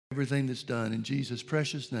everything that's done. In Jesus'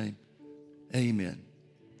 precious name, amen.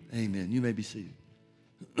 Amen. You may be seated.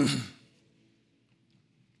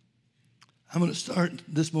 I'm going to start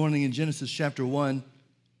this morning in Genesis chapter 1,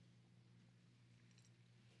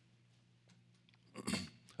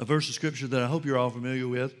 a verse of scripture that I hope you're all familiar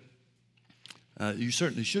with. You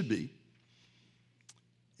certainly should be.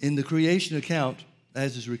 In the creation account,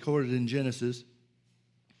 as is recorded in Genesis,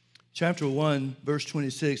 chapter 1, verse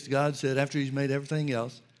 26, God said, after he's made everything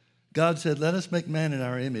else, God said, let us make man in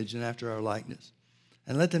our image and after our likeness,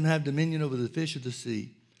 and let them have dominion over the fish of the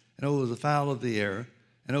sea, and over the fowl of the air,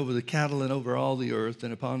 and over the cattle, and over all the earth,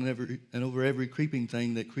 and over every creeping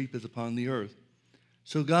thing that creepeth upon the earth.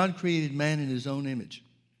 So God created man in his own image.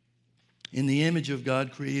 In the image of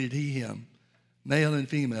God created he him. Male and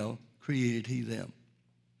female created he them.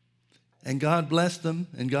 And God blessed them,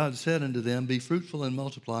 and God said unto them, be fruitful and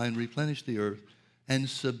multiply, and replenish the earth, and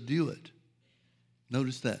subdue it.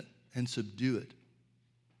 Notice that, and subdue it.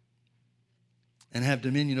 And have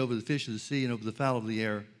dominion over the fish of the sea, and over the fowl of the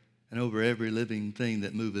air, and over every living thing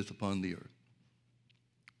that moveth upon the earth.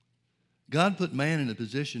 God put man in a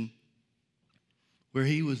position where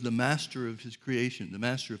he was the master of his creation, the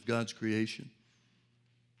master of God's creation.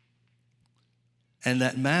 And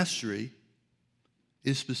that mastery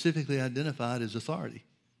is specifically identified as authority.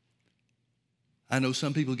 I know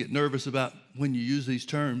some people get nervous about when you use these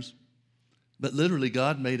terms, but literally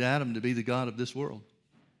God made Adam to be the God of this world.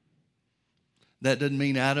 That doesn't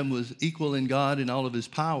mean Adam was equal in God in all of his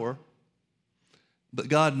power, but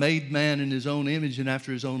God made man in his own image and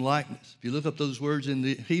after his own likeness. If you look up those words in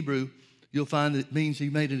the Hebrew, you'll find that it means he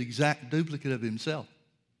made an exact duplicate of himself.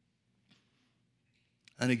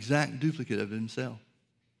 An exact duplicate of himself.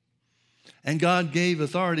 And God gave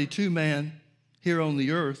authority to man here on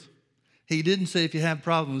the earth. He didn't say, if you have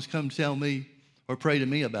problems, come tell me or pray to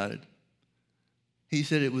me about it. He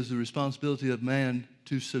said it was the responsibility of man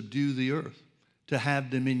to subdue the earth, to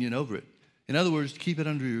have dominion over it. In other words, to keep it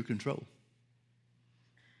under your control.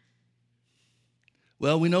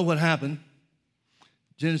 Well, we know what happened.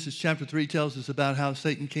 Genesis chapter 3 tells us about how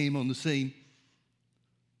Satan came on the scene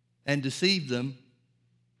and deceived them,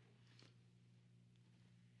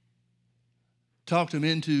 talked them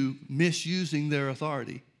into misusing their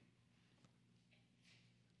authority.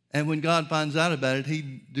 And when God finds out about it,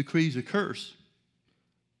 he decrees a curse.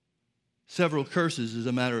 Several curses, as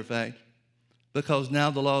a matter of fact, because now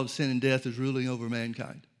the law of sin and death is ruling over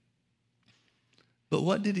mankind. But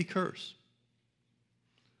what did he curse?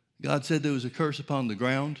 God said there was a curse upon the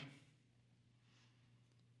ground.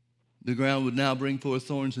 The ground would now bring forth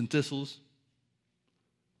thorns and thistles,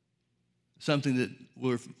 something that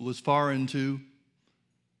was foreign to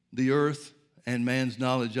the earth and man's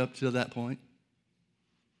knowledge up to that point.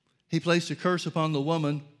 He placed a curse upon the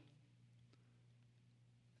woman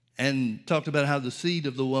and talked about how the seed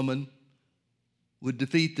of the woman would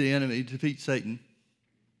defeat the enemy, defeat Satan.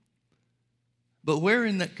 But where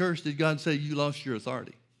in that curse did God say you lost your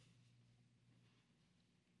authority?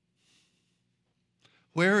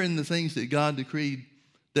 Where in the things that God decreed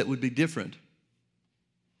that would be different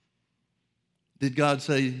did God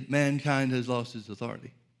say mankind has lost his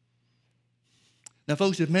authority? Now,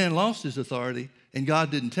 folks, if man lost his authority and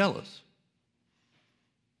God didn't tell us,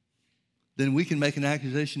 then we can make an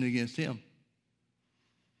accusation against him.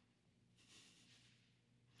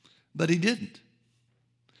 But he didn't.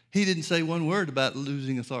 He didn't say one word about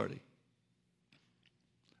losing authority.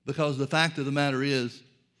 Because the fact of the matter is,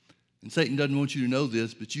 and Satan doesn't want you to know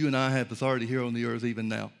this, but you and I have authority here on the earth even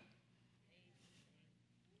now.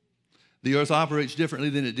 The earth operates differently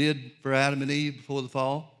than it did for Adam and Eve before the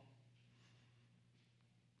fall.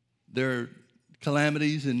 There are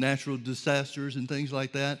calamities and natural disasters and things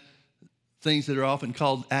like that, things that are often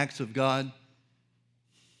called acts of God.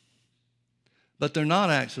 But they're not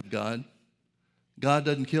acts of God. God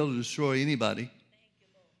doesn't kill or destroy anybody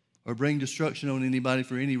or bring destruction on anybody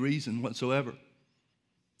for any reason whatsoever.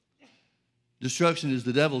 Destruction is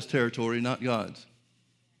the devil's territory, not God's.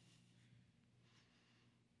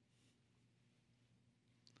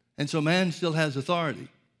 And so man still has authority.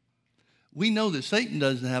 We know that Satan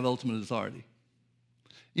doesn't have ultimate authority.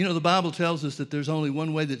 You know, the Bible tells us that there's only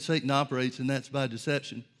one way that Satan operates, and that's by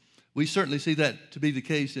deception. We certainly see that to be the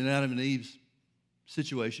case in Adam and Eve's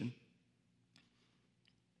situation.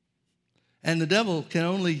 And the devil can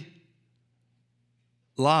only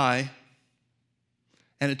lie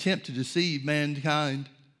and attempt to deceive mankind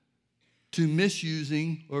to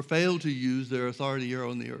misusing or fail to use their authority here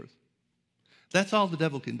on the earth. That's all the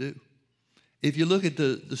devil can do. If you look at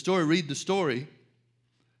the story, read the story,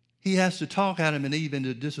 he has to talk Adam and Eve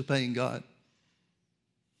into disobeying God.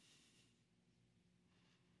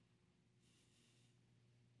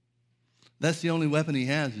 That's the only weapon he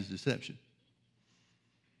has, is deception.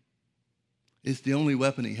 It's the only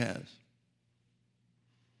weapon he has.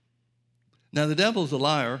 Now, the devil's a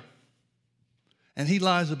liar, and he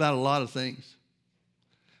lies about a lot of things.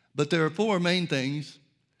 But there are four main things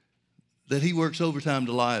that he works overtime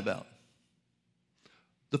to lie about.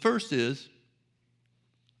 The first is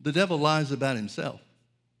the devil lies about himself.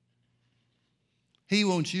 He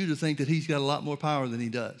wants you to think that he's got a lot more power than he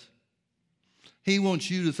does. He wants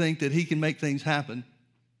you to think that he can make things happen,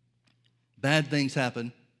 bad things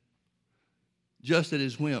happen, just at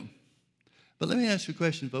his whim. But let me ask you a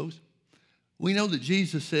question, folks. We know that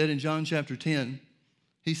Jesus said in John chapter 10,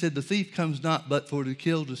 he said, the thief comes not but for to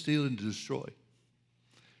kill, to steal, and to destroy.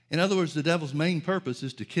 In other words, the devil's main purpose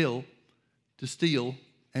is to kill, to steal,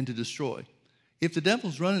 and to destroy. If the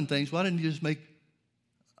devil's running things, why didn't he just make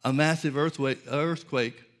a massive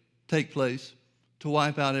earthquake take place to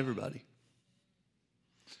wipe out everybody?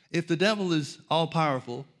 If the devil is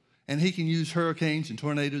all-powerful and he can use hurricanes and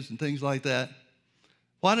tornadoes and things like that,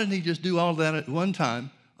 why didn't he just do all that at one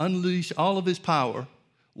time, unleash all of his power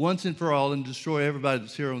once and for all and destroy everybody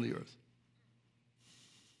that's here on the earth?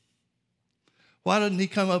 Why didn't he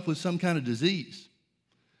come up with some kind of disease,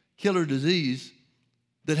 killer disease,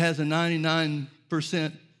 that has a 99%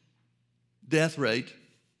 death rate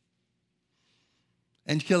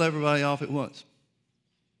and kill everybody off at once?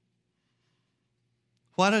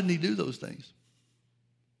 Why doesn't he do those things?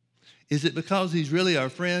 Is it because he's really our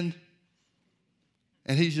friend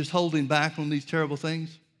and he's just holding back on these terrible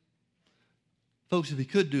things? Folks, if he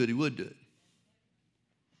could do it, he would do it.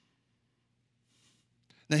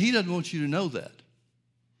 Now, he doesn't want you to know that.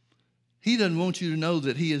 He doesn't want you to know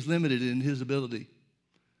that he is limited in his ability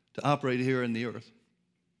to operate here in the earth.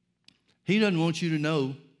 He doesn't want you to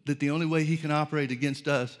know that the only way he can operate against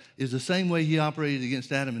us is the same way he operated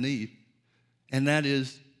against Adam and Eve, and that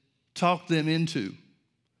is talk them into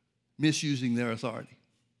misusing their authority.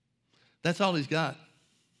 That's all he's got.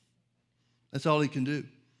 That's all he can do.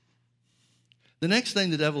 The next thing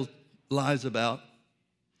the devil lies about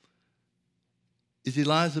is he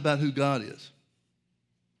lies about who God is.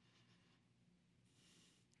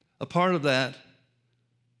 A part of that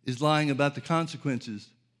is lying about the consequences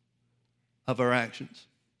of our actions.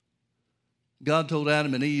 God told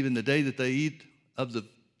Adam and Eve in the day that they eat of the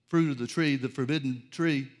fruit of the tree, the forbidden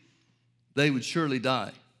tree, they would surely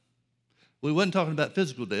die. Well, he wasn't talking about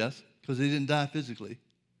physical death because they didn't die physically.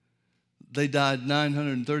 They died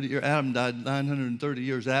 930 years. Adam died 930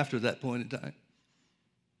 years after that point in time.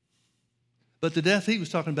 But the death he was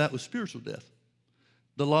talking about was spiritual death,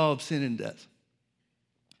 the law of sin and death.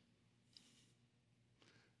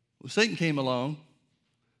 Well, Satan came along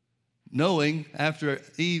knowing after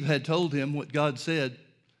Eve had told him what God said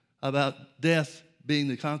about death being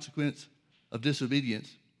the consequence of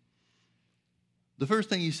disobedience. The first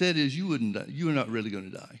thing he said is, you wouldn't die. You are not really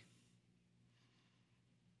going to die.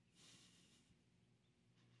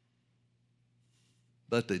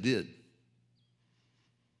 But they did.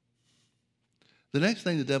 The next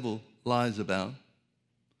thing the devil lies about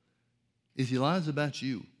is he lies about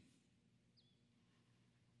you.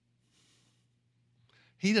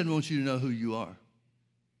 He doesn't want you to know who you are.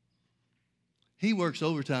 He works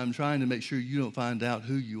overtime trying to make sure you don't find out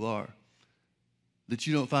who you are, that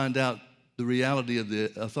you don't find out the reality of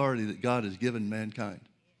the authority that God has given mankind.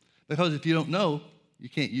 Because if you don't know, you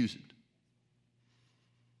can't use it.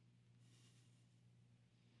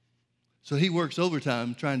 So he works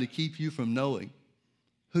overtime trying to keep you from knowing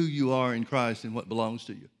who you are in Christ and what belongs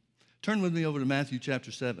to you. Turn with me over to Matthew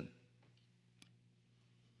chapter 7.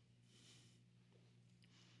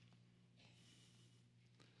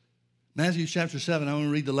 Matthew chapter 7, I want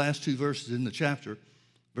to read the last two verses in the chapter,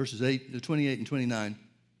 verses 28 and 29.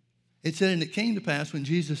 It said, and it came to pass when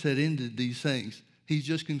Jesus had ended these things, he's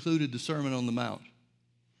just concluded the Sermon on the Mount.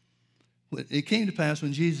 It came to pass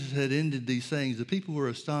when Jesus had ended these things, the people were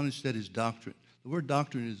astonished at his doctrine. The word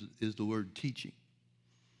doctrine is the word teaching.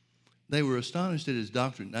 They were astonished at his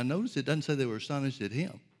doctrine. Now notice it doesn't say they were astonished at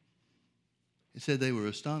him. It said they were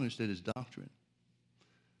astonished at his doctrine.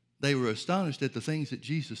 They were astonished at the things that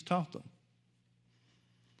Jesus taught them.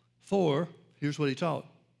 For, here's what he taught.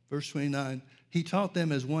 Verse 29, he taught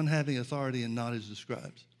them as one having authority and not as the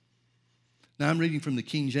scribes. Now I'm reading from the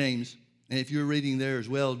King James, and if you're reading there as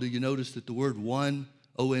well, do you notice that the word one,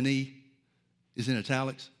 O-N-E, is in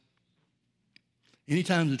italics?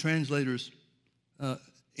 Anytime the translation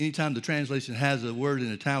has a word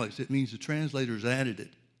in italics, it means the translators added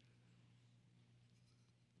it,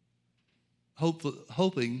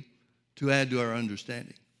 hoping to add to our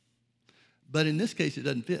understanding. But in this case, it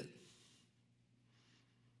doesn't fit.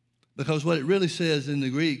 Because what it really says in the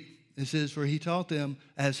Greek it says, for he taught them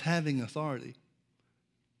as having authority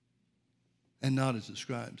and not as the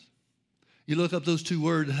scribes. You look up those two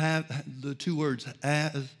words, the two words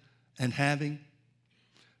as and having.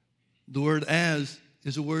 The word as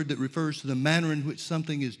is a word that refers to the manner in which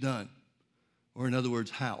something is done, or in other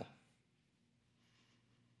words, how.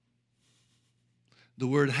 The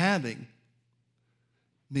word having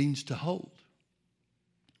means to hold,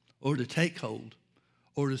 or to take hold,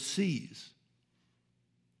 or to seize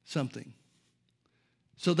something.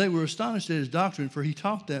 So they were astonished at his doctrine, for he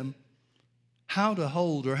taught them how to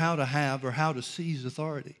hold or how to have or how to seize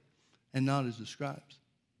authority, and not as the scribes.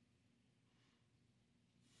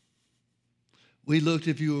 We looked,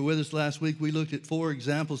 if you were with us last week, we looked at 4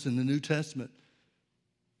 examples in the New Testament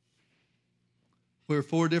where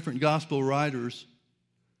 4 different gospel writers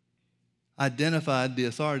identified the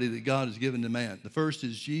authority that God has given to man. The first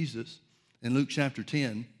is Jesus in Luke chapter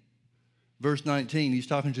 10, verse 19. He's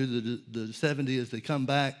talking to the 70 as they come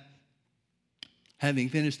back, having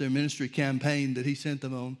finished their ministry campaign that he sent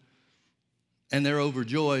them on, and they're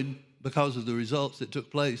overjoyed because of the results that took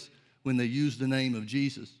place when they used the name of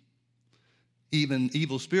Jesus. Even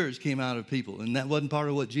evil spirits came out of people, and that wasn't part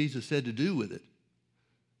of what Jesus said to do with it.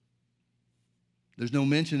 There's no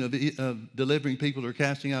mention of delivering people or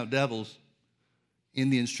casting out devils in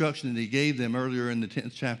the instruction that he gave them earlier in the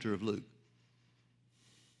 10th chapter of Luke.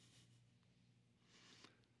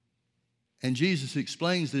 And Jesus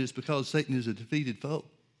explains that it's because Satan is a defeated foe.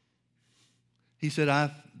 He said,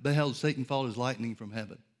 I beheld Satan fall as lightning from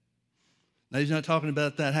heaven. Now, he's not talking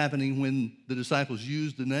about that happening when the disciples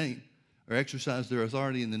used the name or exercised their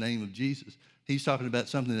authority in the name of Jesus. He's talking about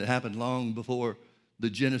something that happened long before the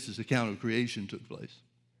Genesis account of creation took place.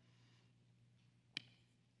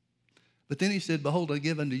 But then he said, behold, I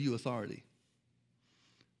give unto you authority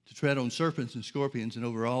to tread on serpents and scorpions and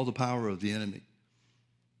over all the power of the enemy,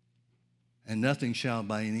 and nothing shall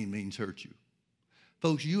by any means hurt you.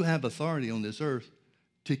 Folks, you have authority on this earth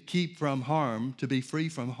to keep from harm, to be free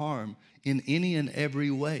from harm in any and every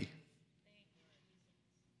way.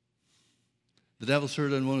 The devil sure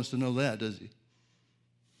doesn't want us to know that, does he?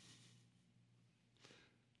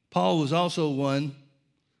 Paul was also one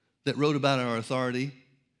that wrote about our authority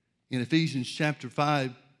in Ephesians chapter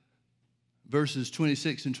 5, verses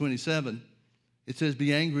 26 and 27. It says,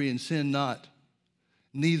 be angry and sin not,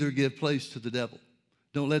 neither give place to the devil.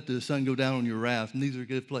 Don't let the sun go down on your wrath, neither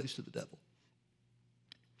give place to the devil.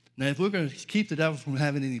 Now, if we're going to keep the devil from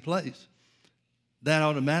having any place, that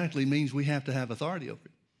automatically means we have to have authority over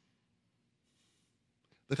it.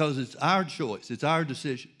 Because it's our choice, it's our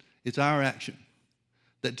decision, it's our action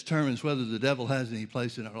that determines whether the devil has any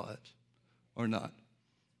place in our lives or not.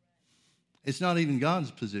 It's not even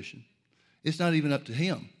God's position. It's not even up to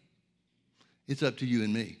him. It's up to you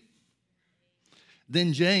and me.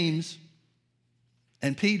 Then James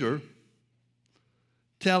and Peter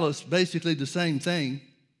tell us basically the same thing,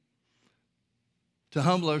 to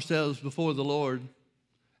humble ourselves before the Lord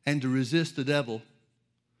and to resist the devil,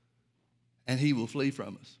 and he will flee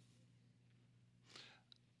from us.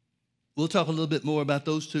 We'll talk a little bit more about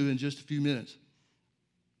those two in just a few minutes.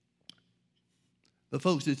 But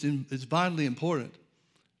folks, it's vitally important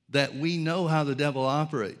that we know how the devil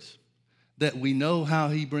operates, that we know how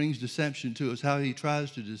he brings deception to us, how he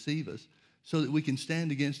tries to deceive us, so that we can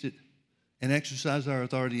stand against it and exercise our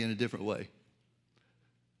authority in a different way.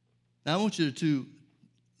 Now, I want you to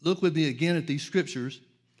look with me again at these scriptures.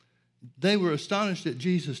 They were astonished at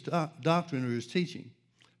Jesus' doctrine or his teaching,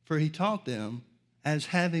 for he taught them as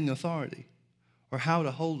having authority, or how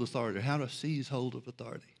to hold authority, or how to seize hold of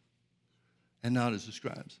authority, and not as the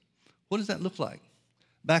scribes. What does that look like?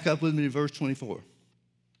 Back up with me to verse 24.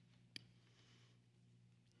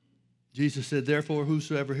 Jesus said, therefore,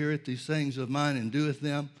 whosoever heareth these sayings of mine and doeth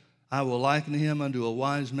them, I will liken him unto a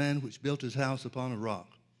wise man which built his house upon a rock.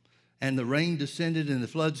 And the rain descended, and the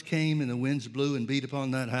floods came, and the winds blew and beat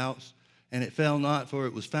upon that house, and it fell not, for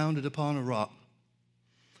it was founded upon a rock.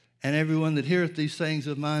 And everyone that heareth these sayings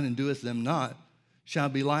of mine and doeth them not shall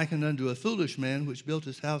be likened unto a foolish man which built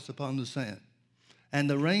his house upon the sand. And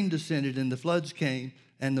the rain descended, and the floods came,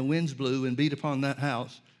 and the winds blew and beat upon that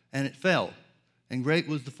house, and it fell, and great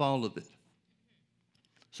was the fall of it.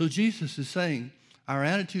 So Jesus is saying our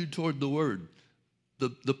attitude toward the word,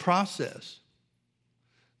 the process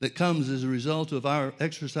that comes as a result of our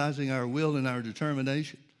exercising our will and our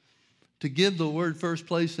determination to give the word first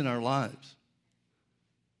place in our lives,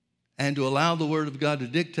 and to allow the word of God to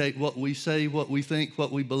dictate what we say, what we think,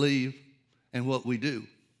 what we believe, and what we do.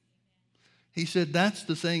 He said that's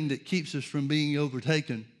the thing that keeps us from being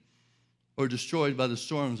overtaken or destroyed by the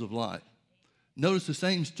storms of life. Notice the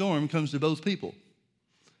same storm comes to both people.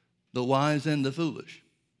 the wise and the foolish.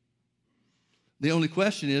 The only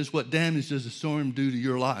question is, what damage does the storm do to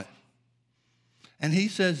your life? And he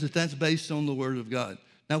says that that's based on the Word of God.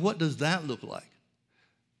 Now, what does that look like?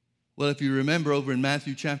 Well, if you remember over in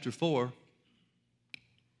Matthew chapter 4,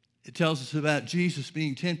 it tells us about Jesus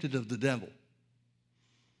being tempted of the devil.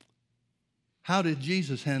 How did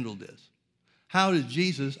Jesus handle this? How did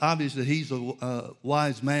Jesus, obviously he's a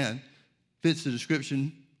wise man, fits the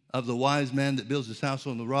description of the wise man that builds his house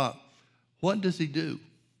on the rock. What does he do?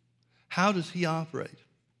 How does he operate?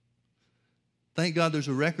 Thank God there's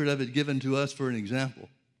a record of it given to us for an example.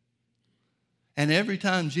 And every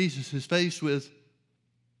time Jesus is faced with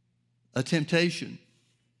a temptation,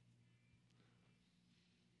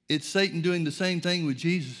 it's Satan doing the same thing with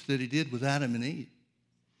Jesus that he did with Adam and Eve.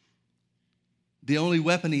 The only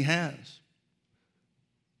weapon he has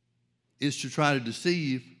is to try to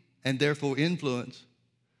deceive and therefore influence,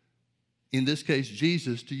 in this case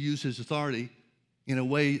Jesus, to use his authority in a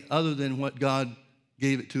way other than what God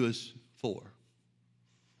gave it to us for.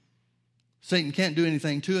 Satan can't do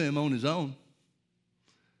anything to him on his own.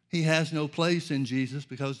 He has no place in Jesus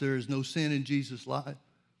because there is no sin in Jesus' life.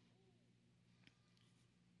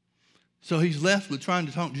 So he's left with trying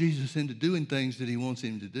to talk Jesus into doing things that he wants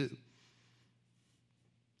him to do.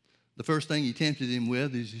 The first thing he tempted him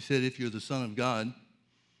with is he said, if you're the Son of God,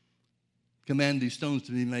 command these stones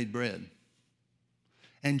to be made bread.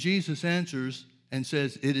 And Jesus answers and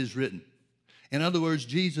says, it is written. In other words,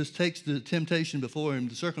 Jesus takes the temptation before him,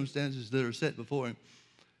 the circumstances that are set before him,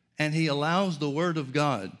 and he allows the Word of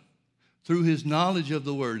God, through his knowledge of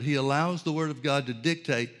the Word, he allows the Word of God to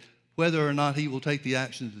dictate whether or not he will take the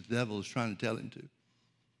actions that the devil is trying to tell him to.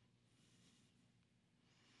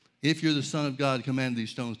 If you're the Son of God, command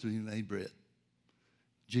these stones to be made bread.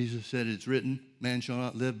 Jesus said, it's written, man shall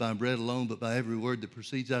not live by bread alone, but by every word that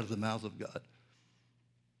proceeds out of the mouth of God.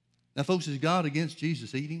 Now, folks, is God against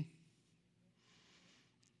Jesus eating?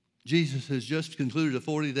 Jesus has just concluded a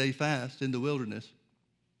 40-day fast in the wilderness.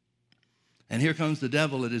 And here comes the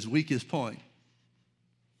devil at his weakest point.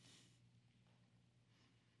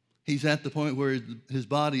 He's at the point where his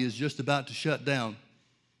body is just about to shut down.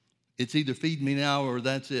 It's either feed me now or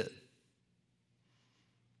that's it.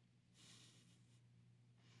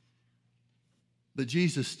 But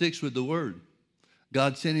Jesus sticks with the Word.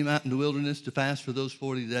 God sent him out in the wilderness to fast for those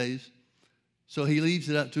 40 days. So he leaves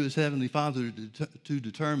it up to his heavenly Father to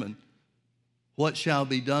determine what shall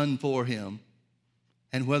be done for him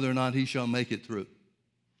and whether or not he shall make it through.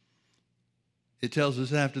 It tells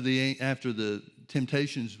us after the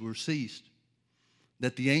temptations were ceased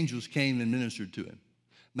that the angels came and ministered to him.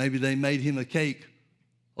 Maybe they made him a cake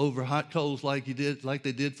over hot coals like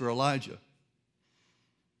they did for Elijah.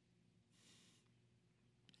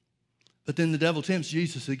 But then the devil tempts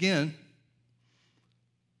Jesus again.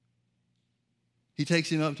 He takes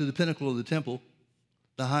him up to the pinnacle of the temple,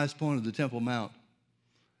 the highest point of the Temple Mount.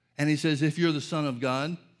 And he says, if you're the Son of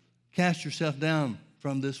God, cast yourself down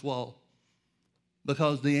from this wall.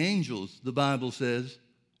 Because the angels, the Bible says,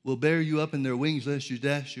 will bear you up in their wings lest you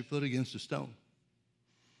dash your foot against a stone.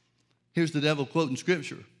 Here's the devil quoting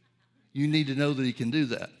Scripture. You need to know that he can do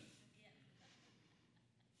that.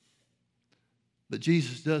 But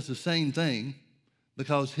Jesus does the same thing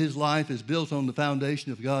because his life is built on the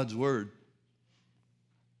foundation of God's Word.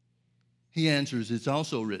 He answers, it's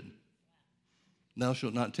also written, thou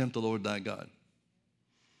shalt not tempt the Lord thy God.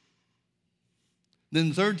 Then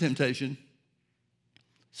the third temptation,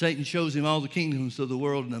 Satan shows him all the kingdoms of the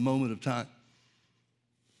world in a moment of time.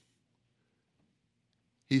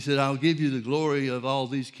 He said, I'll give you the glory of all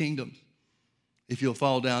these kingdoms if you'll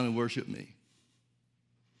fall down and worship me.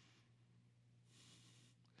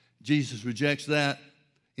 Jesus rejects that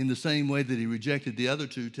in the same way that he rejected the other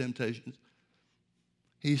two temptations.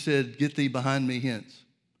 He said, get thee behind me hence,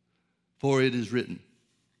 for it is written,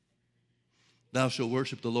 thou shalt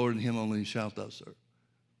worship the Lord, and him only shalt thou serve.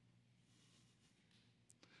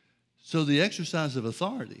 So the exercise of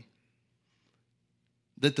authority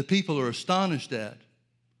that the people are astonished at,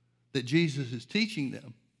 that Jesus is teaching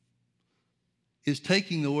them, is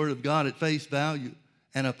taking the Word of God at face value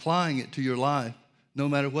and applying it to your life, no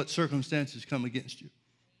matter what circumstances come against you.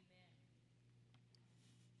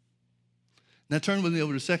 Now turn with me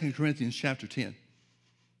over to 2 Corinthians chapter 10.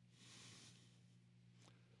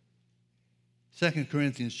 2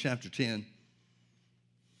 Corinthians chapter 10.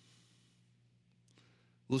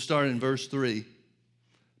 We'll start in verse 3.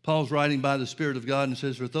 Paul's writing by the Spirit of God and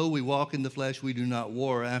says, for though we walk in the flesh, we do not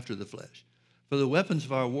war after the flesh. For the weapons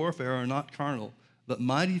of our warfare are not carnal, but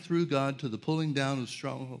mighty through God to the pulling down of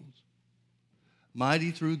strongholds.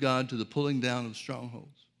 Mighty through God to the pulling down of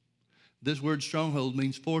strongholds. This word stronghold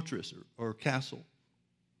means fortress or castle.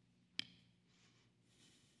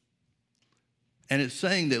 And it's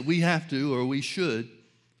saying that we have to, or we should,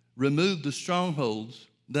 remove the strongholds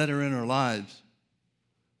that are in our lives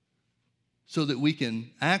so that we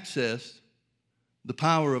can access the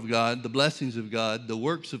power of God, the blessings of God, the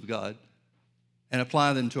works of God, and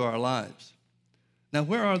apply them to our lives. Now,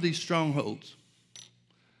 where are these strongholds?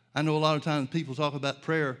 I know a lot of times people talk about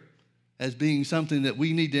prayer as being something that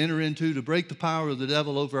we need to enter into to break the power of the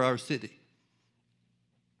devil over our city.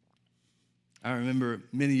 I remember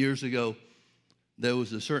many years ago, there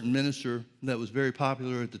was a certain minister that was very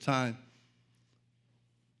popular at the time,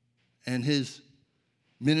 and his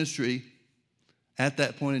ministry at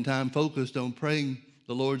that point in time focused on praying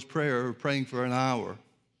the Lord's Prayer, or praying for an hour.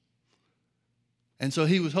 And so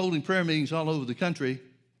he was holding prayer meetings all over the country,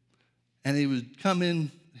 and he would come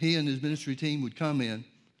in, he and his ministry team would come in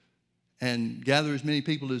and gather as many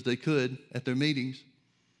people as they could at their meetings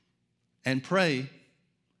and pray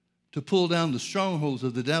to pull down the strongholds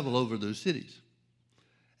of the devil over their cities.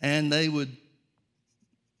 And they would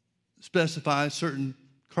specify certain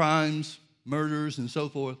crimes, murders, and so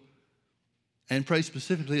forth, and pray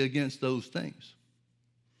specifically against those things.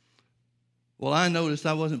 Well, I noticed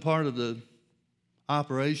I wasn't part of the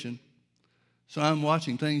operation, so I'm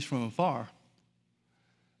watching things from afar.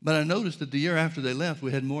 But I noticed that the year after they left,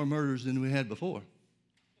 we had more murders than we had before.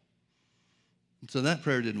 And so that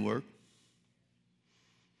prayer didn't work.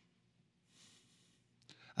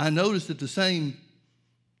 I noticed that the same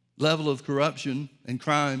level of corruption and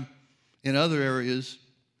crime in other areas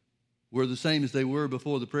were the same as they were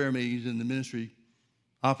before the prayer meetings and the ministry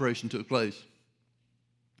operation took place.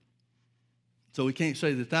 So we can't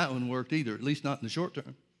say that that one worked either, at least not in the short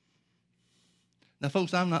term. Now,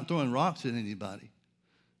 folks, I'm not throwing rocks at anybody.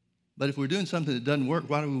 But if we're doing something that doesn't work,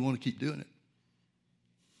 why do we want to keep doing it?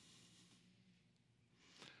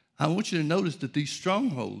 I want you to notice that these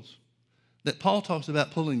strongholds that Paul talks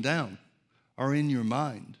about pulling down are in your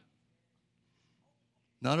mind.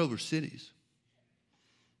 Not over cities,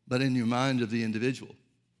 but in your mind of the individual.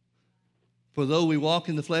 For though we walk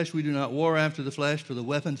in the flesh, we do not war after the flesh, for the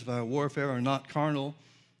weapons of our warfare are not carnal,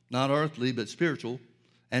 not earthly, but spiritual,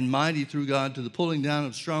 and mighty through God to the pulling down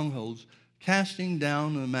of strongholds, casting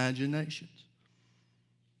down imaginations.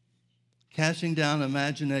 Casting down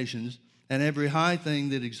imaginations and every high thing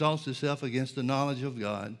that exalts itself against the knowledge of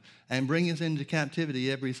God, and bringeth into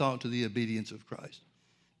captivity every thought to the obedience of Christ.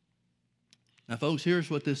 Now, folks, here's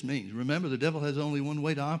what this means. Remember, the devil has only one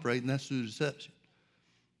way to operate, and that's through deception.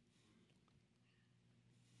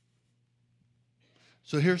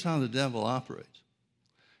 So here's how the devil operates.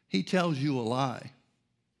 He tells you a lie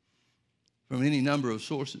from any number of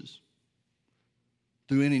sources,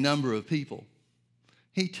 through any number of people.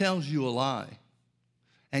 He tells you a lie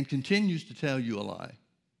and continues to tell you a lie,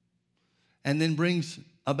 and then brings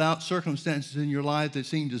about circumstances in your life that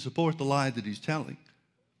seem to support the lie that he's telling.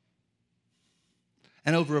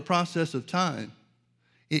 And over a process of time,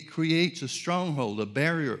 it creates a stronghold, a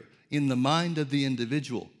barrier in the mind of the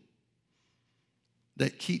individual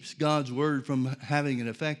that keeps God's word from having an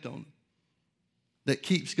effect on them, that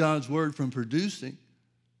keeps God's word from producing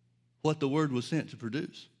what the word was sent to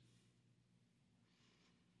produce.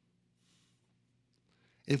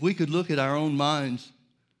 If we could look at our own minds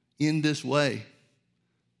in this way,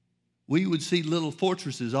 we would see little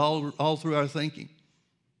fortresses all through our thinking.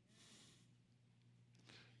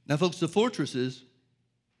 Now, folks, a fortress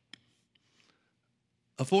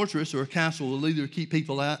or a castle will either keep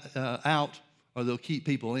people out or they'll keep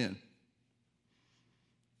people in.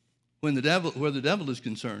 Where the devil is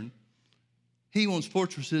concerned, he wants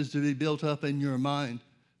fortresses to be built up in your mind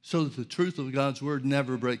so that the truth of God's word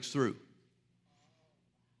never breaks through.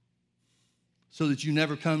 So that you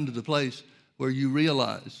never come to the place where you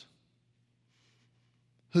realize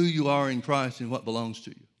who you are in Christ and what belongs to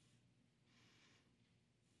you.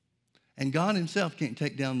 And God himself can't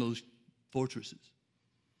take down those fortresses.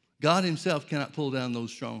 God himself cannot pull down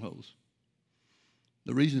those strongholds.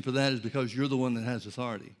 The reason for that is because you're the one that has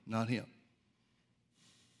authority, not him.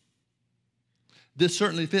 This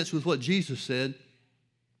certainly fits with what Jesus said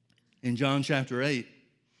in John chapter 8.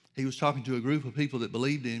 He was talking to a group of people that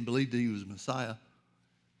believed that he was Messiah.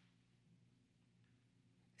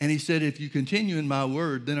 And he said, if you continue in my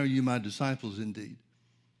word, then are you my disciples indeed.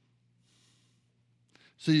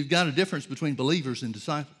 So you've got a difference between believers and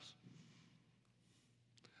disciples.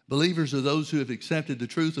 Believers are those who have accepted the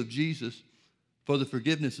truth of Jesus for the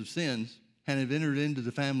forgiveness of sins and have entered into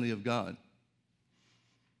the family of God.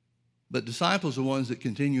 But disciples are ones that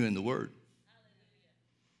continue in the word.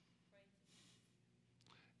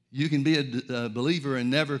 You can be a believer and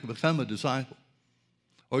never become a disciple.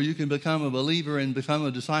 Or you can become a believer and become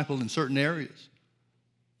a disciple in certain areas,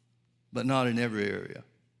 but not in every area.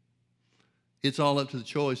 It's all up to the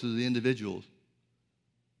choice of the individuals.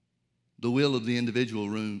 The will of the individual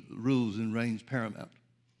rules and reigns paramount.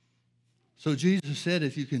 So Jesus said,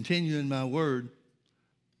 if you continue in my word,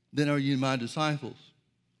 then are you my disciples.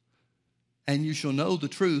 And you shall know the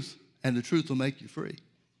truth, and the truth will make you free.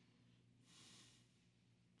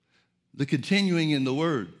 The continuing in the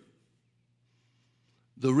word,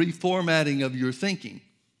 the reformatting of your thinking,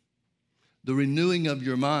 the renewing of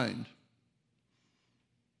your mind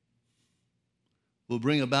will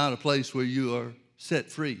bring about a place where you are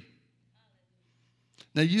set free.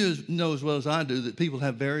 Now, you know as well as I do that people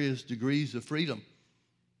have various degrees of freedom.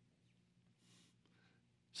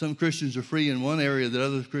 Some Christians are free in one area that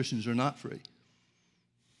other Christians are not free.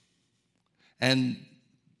 And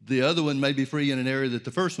the other one may be free in an area that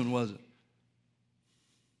the first one wasn't.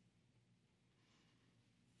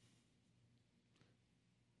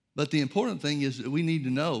 But the important thing is that we need to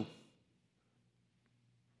know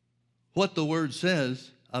what the Word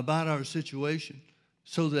says about our situation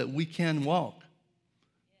so that we can walk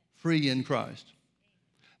free in Christ.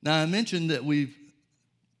 Now, I mentioned that we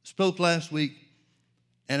spoke last week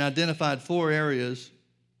and identified 4 areas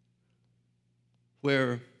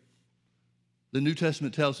where the New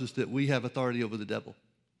Testament tells us that we have authority over the devil.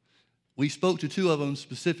 We spoke to 2 of them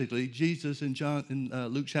specifically, Jesus in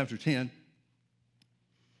Luke chapter 10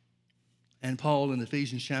 and Paul in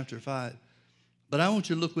Ephesians chapter 5. But I want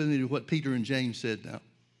you to look with me to what Peter and James said now.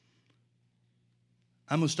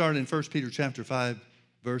 I'm going to start in 1 Peter chapter 5,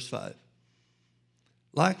 verse 5.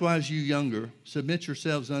 Likewise, you younger, submit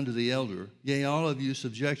yourselves unto the elder. Yea, all of you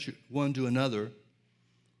subject one to another,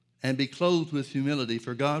 and be clothed with humility,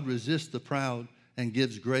 for God resists the proud and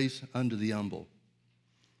gives grace unto the humble.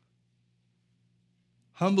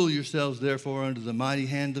 Humble yourselves, therefore, under the mighty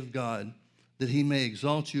hand of God, that he may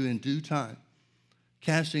exalt you in due time,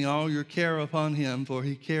 casting all your care upon him, for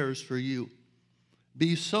he cares for you.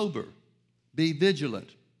 Be sober, be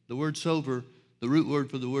vigilant. The word sober, the root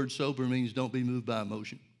word for the word sober means don't be moved by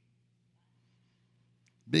emotion.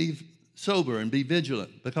 Be sober and be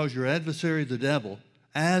vigilant, because your adversary, the devil,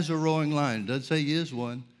 as a roaring lion, it doesn't say he is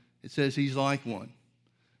one, it says he's like one.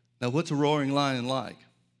 Now, what's a roaring lion like?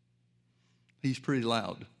 He's pretty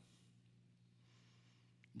loud.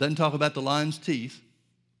 Doesn't talk about the lion's teeth.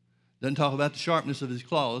 Doesn't talk about the sharpness of his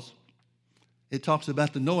claws. It talks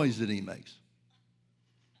about the noise that he makes.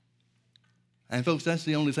 And folks, that's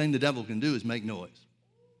the only thing the devil can do is make noise.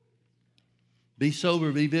 Be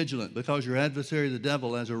sober, be vigilant, because your adversary, the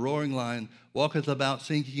devil, as a roaring lion, walketh about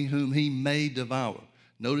seeking whom he may devour.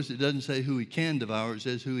 Notice it doesn't say who he can devour, it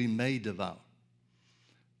says who he may devour.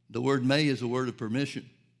 The word may is a word of permission.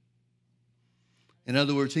 In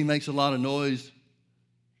other words, he makes a lot of noise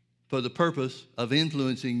for the purpose of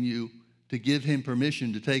influencing you to give him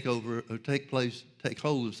permission to take over or take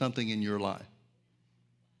hold of something in your life.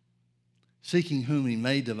 Seeking whom he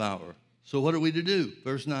may devour. So what are we to do?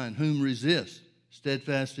 Verse 9, whom resist,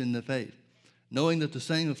 steadfast in the faith, knowing that the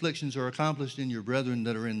same afflictions are accomplished in your brethren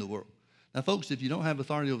that are in the world. Now, folks, if you don't have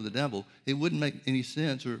authority over the devil, it wouldn't make any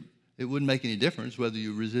sense, or it wouldn't make any difference whether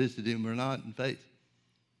you resisted him or not in faith.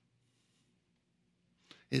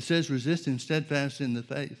 It says resist him steadfast in the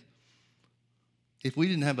faith. If we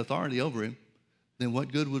didn't have authority over him, then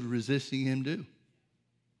what good would resisting him do?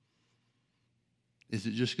 Is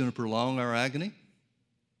it just going to prolong our agony?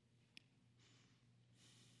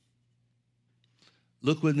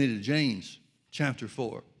 Look with me to James chapter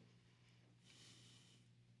 4.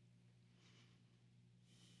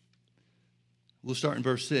 We'll start in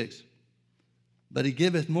verse 6. But he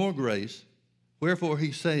giveth more grace, wherefore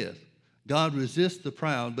he saith, God resists the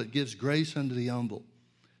proud, but gives grace unto the humble.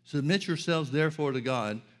 Submit yourselves therefore to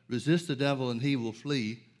God, resist the devil, and he will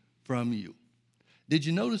flee from you. Did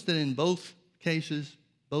you notice that in both cases,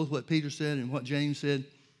 both what Peter said and what James said,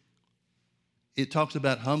 it talks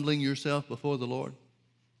about humbling yourself before the Lord?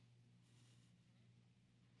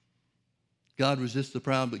 God resists the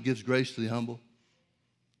proud, but gives grace to the humble.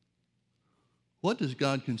 What does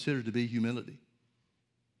God consider to be humility?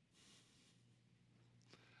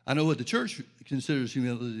 I know what the church considers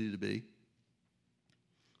humility to be.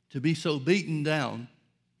 To be so beaten down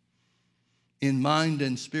in mind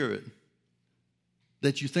and spirit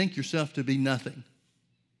that you think yourself to be nothing.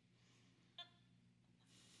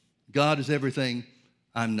 God is everything,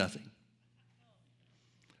 I'm nothing.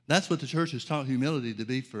 That's what the church has taught humility to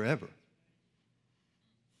be forever.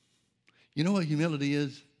 You know what humility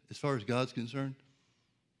is as far as God's concerned?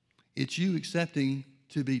 It's you accepting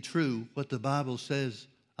to be true what the Bible says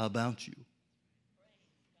about you.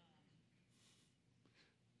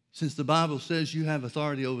 Since the Bible says you have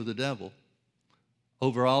authority over the devil,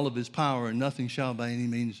 over all of his power, and nothing shall by any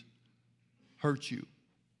means hurt you,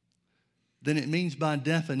 then it means by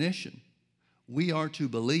definition, we are to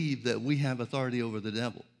believe that we have authority over the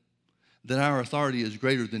devil, that our authority is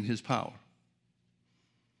greater than his power.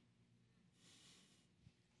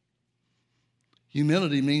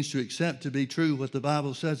 Humility means to accept to be true what the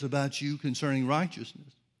Bible says about you concerning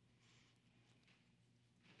righteousness.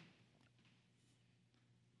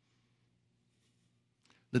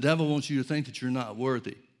 The devil wants you to think that you're not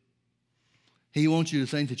worthy. He wants you to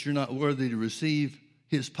think that you're not worthy to receive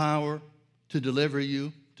his power to deliver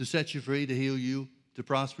you, to set you free, to heal you, to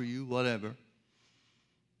prosper you, whatever.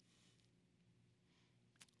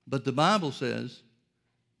 But the Bible says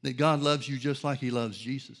that God loves you just like he loves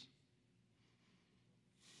Jesus.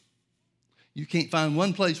 You can't find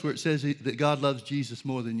one place where it says that God loves Jesus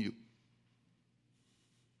more than you.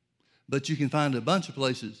 But you can find a bunch of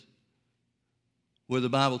places where the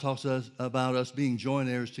Bible talks to us about us being joint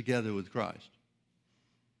heirs together with Christ.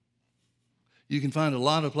 You can find a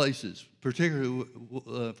lot of places, particularly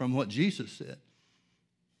from what Jesus said,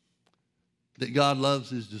 that God loves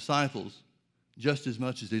his disciples just as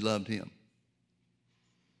much as he loved him.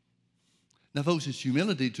 Now, folks, it's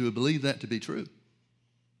humility to believe that to be true.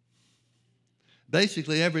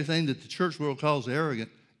 Basically, everything that the church world calls arrogant,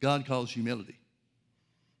 God calls humility.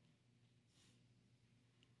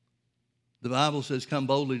 The Bible says, come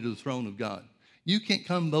boldly to the throne of God. You can't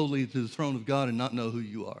come boldly to the throne of God and not know who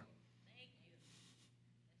you are.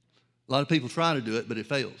 A lot of people try to do it, but it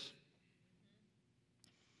fails.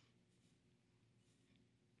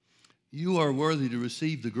 You are worthy to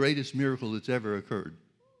receive the greatest miracle that's ever occurred.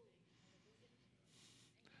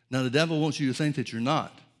 Now, the devil wants you to think that you're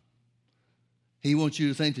not. He wants you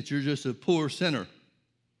to think that you're just a poor sinner,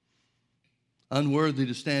 unworthy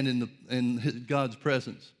to stand in God's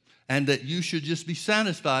presence, and that you should just be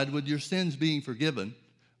satisfied with your sins being forgiven,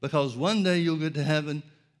 because one day you'll get to heaven,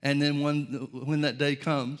 and then when that day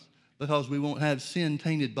comes, because we won't have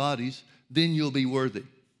sin-tainted bodies, then you'll be worthy.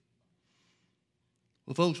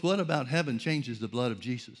 Well, folks, what about heaven changes the blood of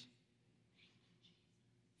Jesus?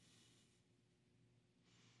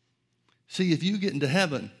 See, if you get into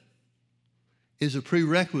heaven is a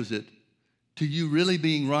prerequisite to you really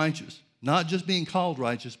being righteous, not just being called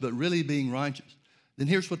righteous, but really being righteous, then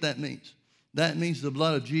here's what that means. That means the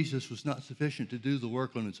blood of Jesus was not sufficient to do the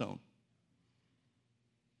work on its own.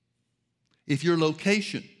 If your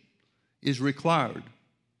location is required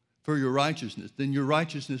for your righteousness, then your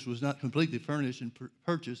righteousness was not completely furnished and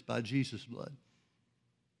purchased by Jesus' blood.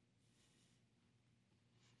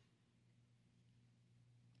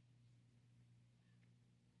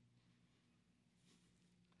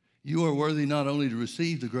 You are worthy not only to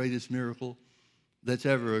receive the greatest miracle that's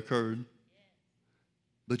ever occurred,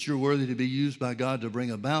 but you're worthy to be used by God to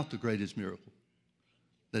bring about the greatest miracle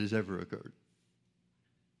that has ever occurred.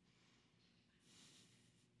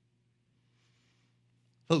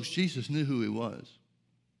 Folks, Jesus knew who he was,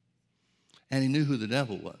 and he knew who the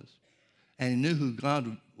devil was, and he knew who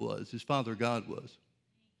God was, his Father God was.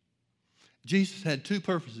 Jesus had two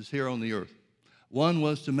purposes here on the earth. One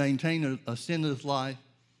was to maintain a sinless life,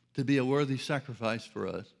 to be a worthy sacrifice for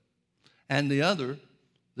us. And the other,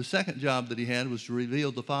 the second job that he had, was to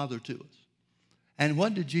reveal the Father to us. And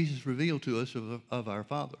what did Jesus reveal to us of our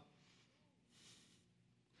Father?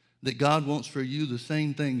 That God wants for you the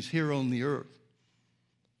same things here on the earth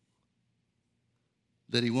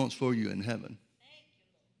that he wants for you in heaven.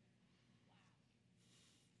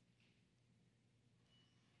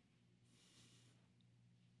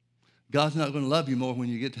 God's not going to love you more when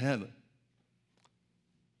you get to heaven.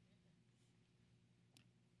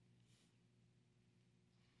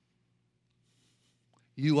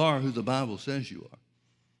 You are who the Bible says you are.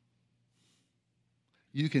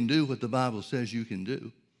 You can do what the Bible says you can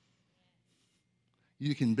do.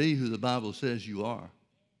 You can be who the Bible says you are.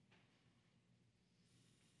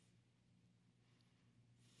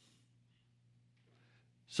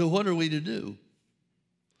 So what are we to do?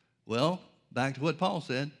 Well, back to what Paul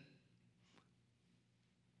said.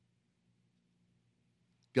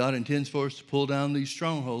 God intends for us to pull down these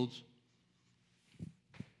strongholds,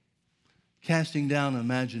 casting down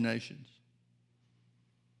imaginations.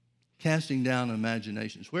 Casting down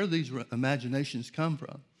imaginations. Where do these imaginations come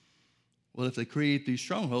from? Well, if they create these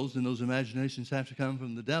strongholds, then those imaginations have to come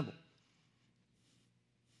from the devil.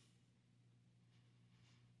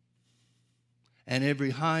 And every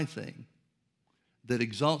high thing that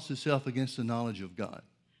exalts itself against the knowledge of God.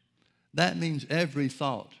 That means every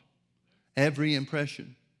thought, every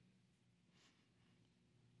impression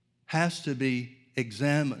has to be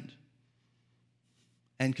examined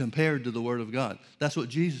and compared to the Word of God. That's what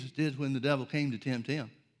Jesus did when the devil came to tempt him.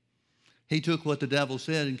 He took what the devil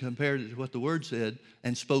said and compared it to what the Word said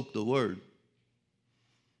and spoke the Word.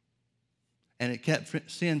 And it kept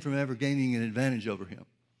sin from ever gaining an advantage over him.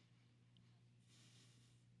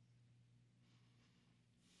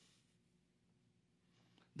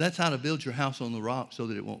 That's how to build your house on the rock so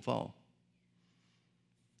that it won't fall.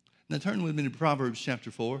 Now turn with me to Proverbs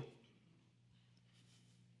chapter 4.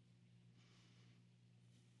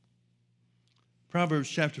 Proverbs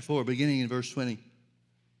chapter 4, beginning in verse 20.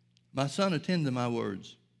 My son, attend to my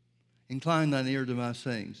words. Incline thine ear to my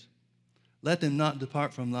sayings. Let them not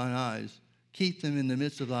depart from thine eyes. Keep them in the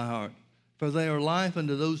midst of thy heart. For they are life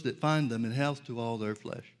unto those that find them, and health to all their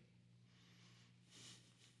flesh.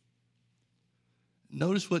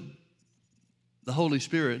 Notice what the Holy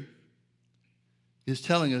Spirit is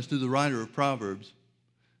telling us through the writer of Proverbs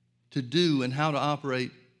to do and how to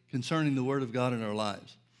operate concerning the Word of God in our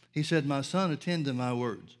lives. He said, my son, attend to my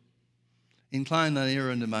words. Incline thine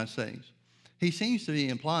ear unto my sayings. He seems to be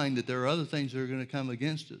implying that there are other things that are going to come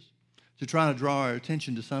against us to try to draw our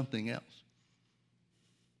attention to something else.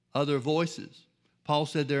 Other voices. Paul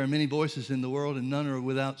said there are many voices in the world and none are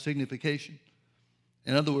without signification.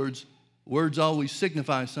 In other words, words always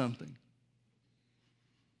signify something.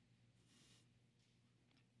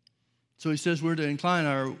 So he says we're to incline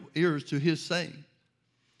our ears to his saying.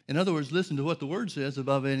 In other words, listen to what the Word says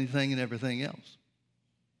above anything and everything else.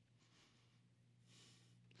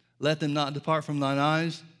 Let them not depart from thine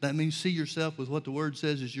eyes. That means see yourself with what the Word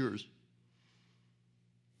says is yours.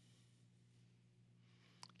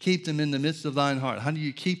 Keep them in the midst of thine heart. How do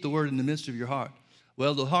you keep the Word in the midst of your heart?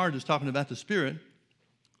 Well, the heart is talking about the Spirit.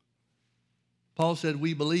 Paul said,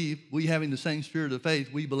 we believe, we having the same spirit of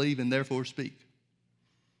faith, we believe and therefore speak.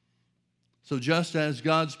 So just as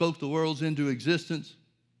God spoke the worlds into existence,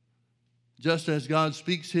 just as God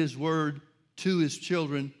speaks his word to his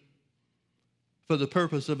children for the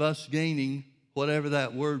purpose of us gaining whatever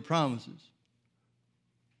that word promises,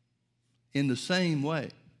 in the same way,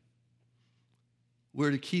 we're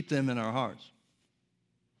to keep them in our hearts.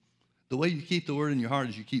 The way you keep the word in your heart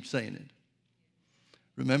is you keep saying it.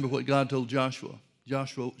 Remember what God told Joshua.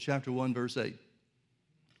 Joshua chapter 1, verse 8.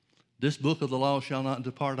 This book of the law shall not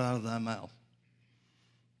depart out of thy mouth.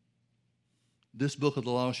 This book of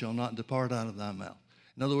the law shall not depart out of thy mouth.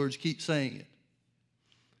 In other words, keep saying it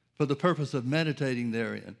for the purpose of meditating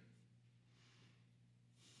therein,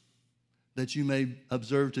 that you may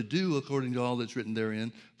observe to do according to all that's written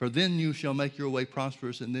therein, for then you shall make your way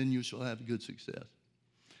prosperous, and then you shall have good success.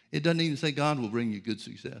 It doesn't even say God will bring you good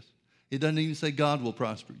success. It doesn't even say God will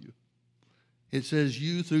prosper you. It says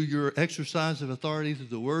you, through your exercise of authority, through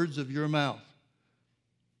the words of your mouth,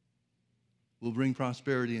 will bring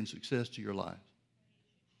prosperity and success to your life.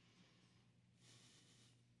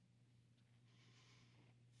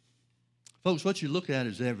 Folks, what you look at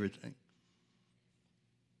is everything.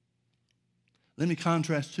 Let me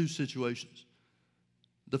contrast two situations.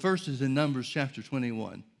 The first is in Numbers chapter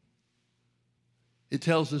 21. It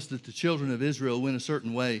tells us that the children of Israel went a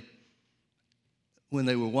certain way when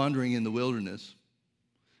they were wandering in the wilderness.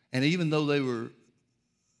 And even though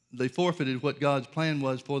they forfeited what God's plan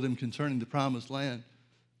was for them concerning the promised land,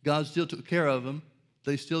 God still took care of them.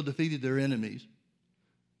 They still defeated their enemies,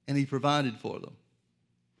 and he provided for them.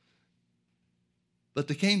 But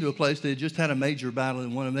they came to a place, they had just had a major battle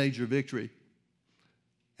and won a major victory.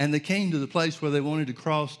 And they came to the place where they wanted to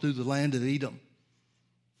cross through the land of Edom.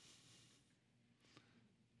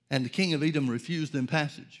 And the king of Edom refused them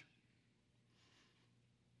passage.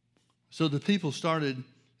 So the people started,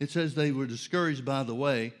 it says they were discouraged by the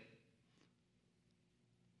way.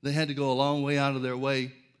 They had to go a long way out of their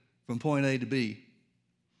way from point A to B.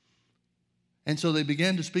 And so they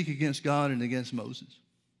began to speak against God and against Moses.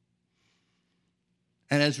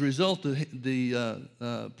 And as a result,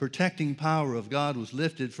 the protecting power of God was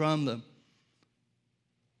lifted from them.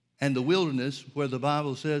 And the wilderness, where the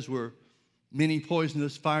Bible says were many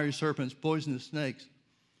poisonous, fiery serpents, poisonous snakes,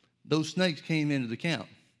 those snakes came into the camp.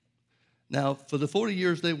 Now, for the 40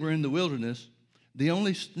 years they were in the wilderness, the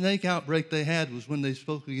only snake outbreak they had was when they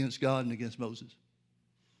spoke against God and against Moses.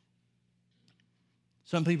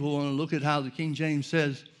 Some people want to look at how the King James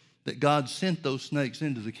says that God sent those snakes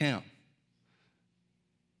into the camp.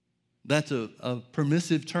 That's a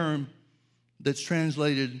permissive term that's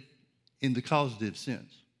translated in the causative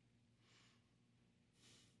sense.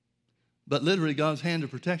 But literally, God's hand of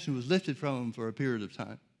protection was lifted from them for a period of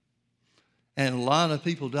time. And a lot of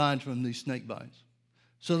people died from these snake bites.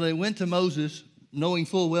 So they went to Moses, knowing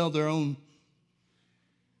full well their own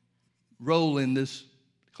role in this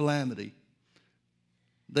calamity.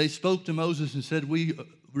 They spoke to Moses and said, we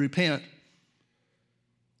repent.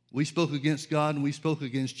 We spoke against God and we spoke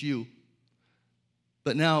against you.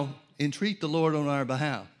 But now entreat the Lord on our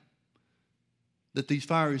behalf that these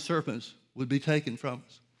fiery serpents would be taken from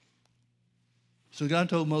us. So God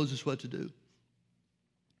told Moses what to do.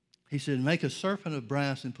 He said, make a serpent of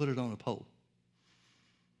brass and put it on a pole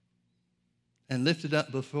and lift it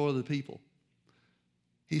up before the people.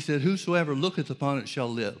 He said, whosoever looketh upon it shall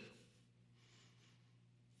live.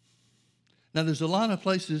 Now, there's a lot of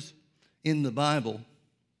places in the Bible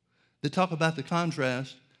that talk about the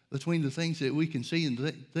contrast between the things that we can see and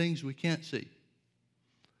the things we can't see.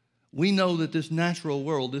 We know that this natural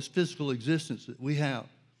world, this physical existence that we have,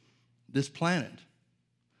 this planet,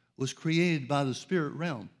 was created by the spirit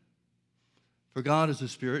realm. For God is a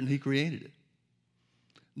spirit, and he created it.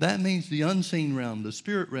 That means the unseen realm, the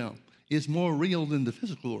spirit realm, is more real than the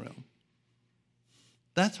physical realm.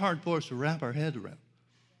 That's hard for us to wrap our head around.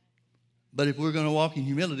 But if we're going to walk in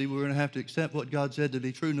humility, we're going to have to accept what God said to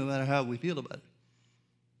be true no matter how we feel about it.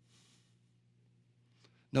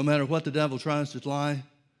 No matter what the devil tries to lie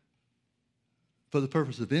for the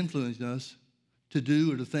purpose of influencing us to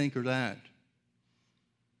do or to think or to act.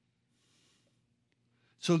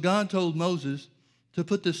 So God told Moses to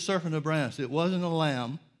put this serpent of brass. It wasn't a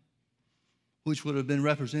lamb, which would have been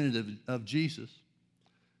representative of Jesus,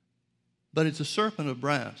 but it's a serpent of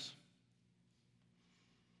brass.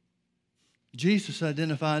 Jesus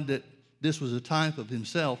identified that this was a type of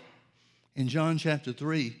himself in John chapter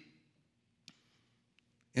 3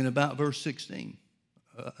 in about verse 16.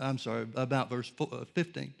 About verse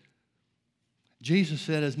 15. Jesus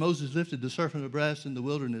said, as Moses lifted the serpent of brass in the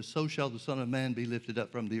wilderness, so shall the Son of Man be lifted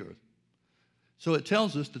up from the earth. So it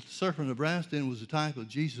tells us that the serpent of brass then was a type of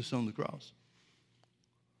Jesus on the cross.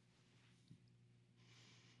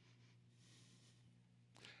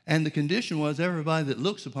 And the condition was everybody that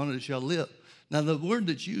looks upon it shall live. Now the word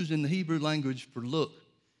that's used in the Hebrew language for look,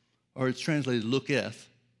 or it's translated looketh,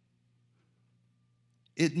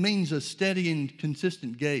 it means a steady and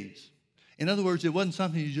consistent gaze. In other words, it wasn't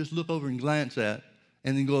something you just look over and glance at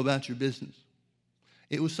and then go about your business.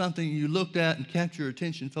 It was something you looked at and kept your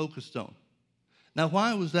attention focused on. Now,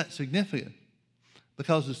 why was that significant?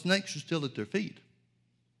 Because the snakes were still at their feet.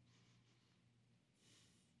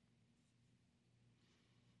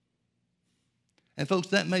 And folks,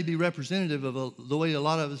 that may be representative of the way a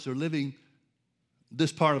lot of us are living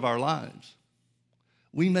this part of our lives.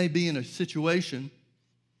 We may be in a situation,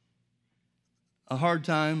 a hard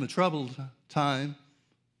time, a troubled time,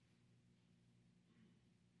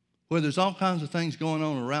 where there's all kinds of things going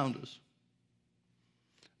on around us.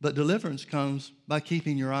 But deliverance comes by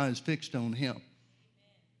keeping your eyes fixed on him.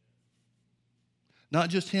 Not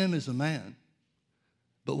just him as a man,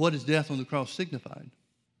 but what his death on the cross signified.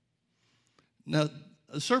 Now,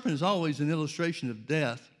 a serpent is always an illustration of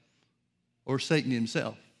death or Satan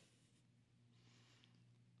himself.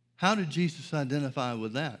 How did Jesus identify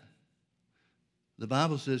with that? The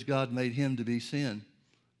Bible says God made him to be sin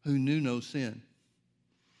who knew no sin,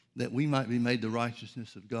 that we might be made the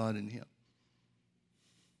righteousness of God in him.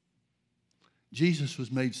 Jesus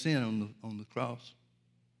was made sin on the cross.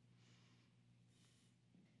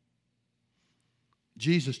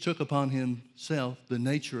 Jesus took upon himself the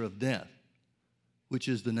nature of death, which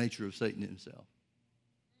is the nature of Satan himself.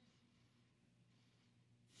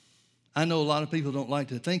 I know a lot of people don't like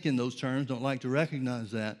to think in those terms, don't like to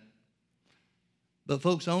recognize that. But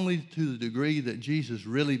folks, only to the degree that Jesus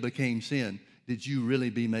really became sin did you really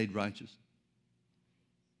be made righteous.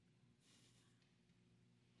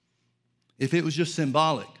 If it was just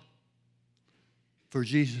symbolic for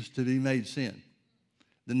Jesus to be made sin,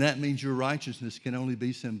 then that means your righteousness can only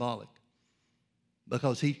be symbolic,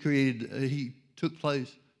 because he took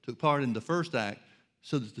part in the first act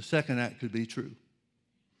so that the second act could be true.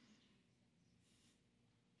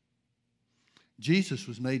 Jesus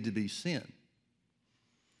was made to be sin.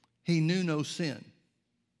 He knew no sin,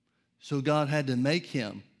 so God had to make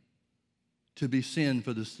him to be sin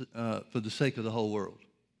for the sake of the whole world.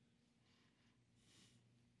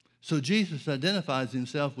 So Jesus identifies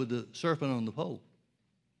himself with the serpent on the pole.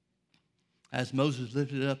 As Moses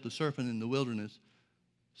lifted up the serpent in the wilderness,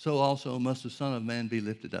 so also must the Son of Man be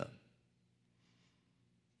lifted up.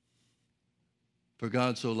 For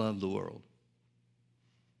God so loved the world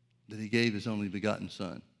that he gave his only begotten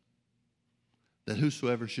Son, that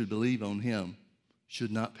whosoever should believe on him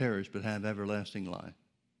should not perish but have everlasting life.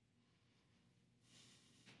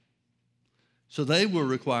 So they were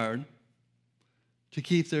required to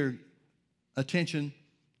keep their attention,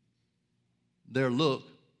 their look,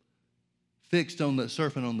 fixed on that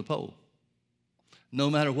serpent on the pole. no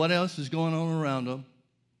matter what else is going on around them,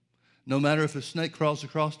 no matter if a snake crawls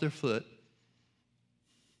across their foot,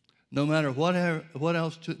 no matter what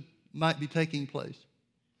else might be taking place,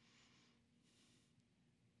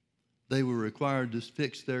 they were required to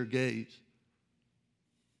fix their gaze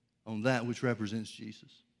on that which represents Jesus.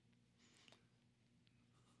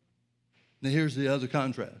 Now here's the other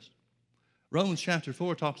contrast. Romans chapter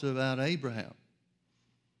 4 talks about Abraham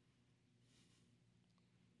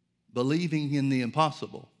believing in the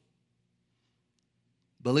impossible,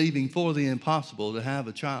 believing for the impossible to have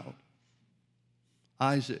a child,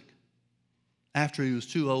 Isaac, after he was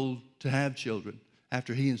too old to have children,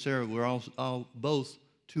 after he and Sarah were all both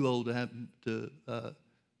too old to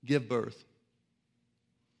give birth.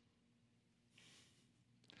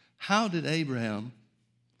 How did Abraham,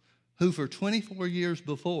 who for 24 years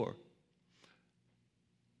before,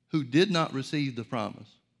 who did not receive the promise,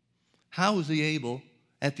 how was he able,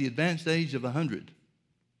 at the advanced age of 100,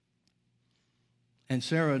 and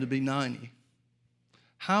Sarah to be 90,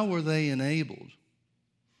 how were they enabled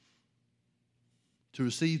to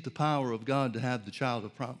receive the power of God to have the child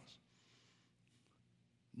of promise?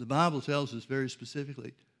 The Bible tells us very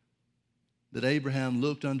specifically that Abraham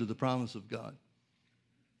looked unto the promise of God.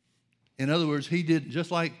 In other words, he did,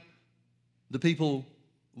 just like the people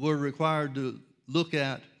were required to look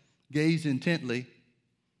at, gaze intently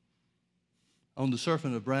on the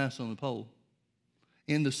serpent of brass on the pole.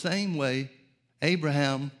 In the same way,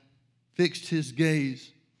 Abraham fixed his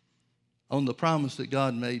gaze on the promise that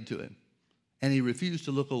God made to him, and he refused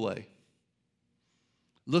to look away.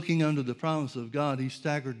 Looking under the promise of God, he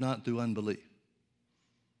staggered not through unbelief,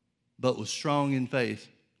 but was strong in faith,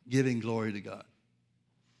 giving glory to God.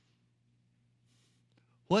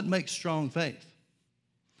 What makes strong faith?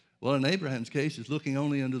 Well, in Abraham's case, it's looking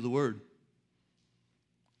only unto the Word.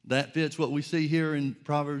 That fits what we see here in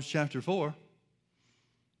Proverbs chapter 4.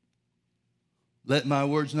 Let my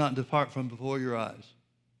words not depart from before your eyes.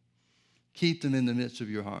 Keep them in the midst of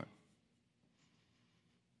your heart.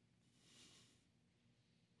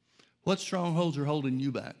 What strongholds are holding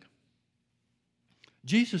you back?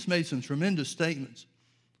 Jesus made some tremendous statements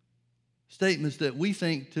that we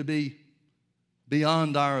think to be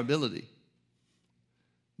beyond our ability.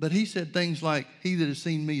 But he said things like, he that has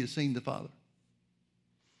seen me has seen the Father.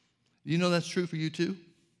 You know that's true for you too?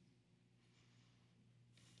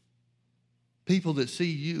 People that see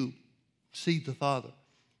you see the Father.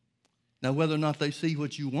 Now, whether or not they see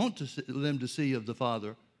what you want them to see of the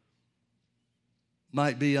Father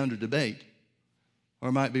might be under debate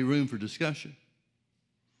or might be room for discussion.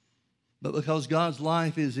 But because God's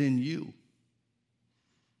life is in you,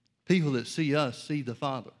 people that see us see the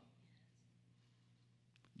Father.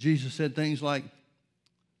 Jesus said things like,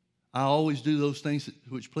 I always do those things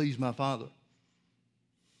which please my Father.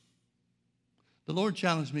 The Lord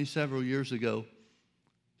challenged me several years ago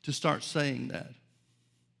to start saying that.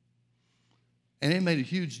 And it made a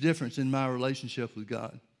huge difference in my relationship with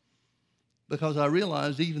God. Because I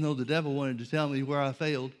realized even though the devil wanted to tell me where I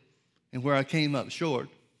failed and where I came up short,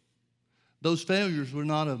 those failures were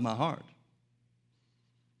not of my heart.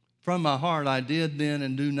 From my heart, I did then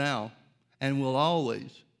and do now and will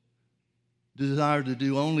always desire to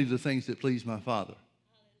do only the things that please my Father.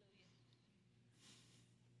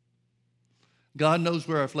 God knows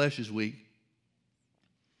where our flesh is weak.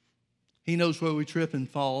 He knows where we trip and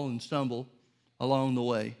fall and stumble along the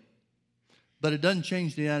way. But it doesn't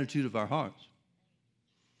change the attitude of our hearts.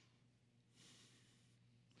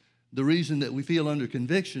 The reason that we feel under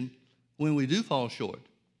conviction when we do fall short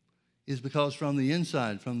is because from the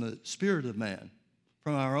inside, from the spirit of man,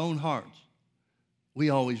 from our own hearts, we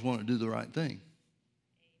always want to do the right thing.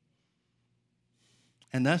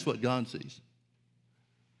 And that's what God sees.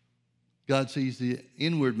 God sees the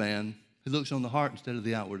inward man who looks on the heart instead of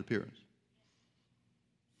the outward appearance.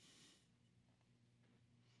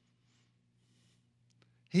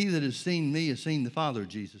 He that has seen me has seen the Father,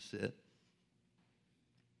 Jesus said.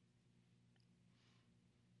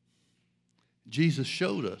 Jesus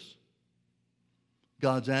showed us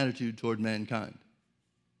God's attitude toward mankind.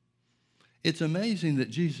 It's amazing that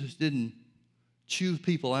Jesus didn't choose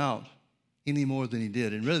people out any more than he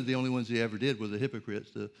did. And really the only ones he ever did were the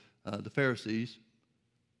hypocrites, the Pharisees,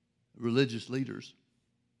 religious leaders.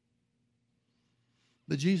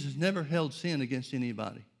 But Jesus never held sin against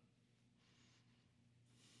anybody.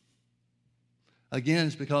 Again,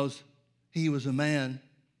 it's because he was a man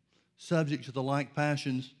subject to the like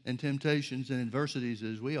passions and temptations and adversities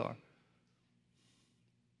as we are.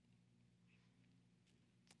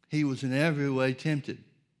 He was in every way tempted.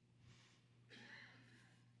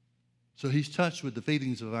 So he's touched with the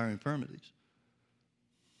feelings of our infirmities.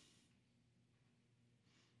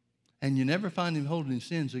 And you never find him holding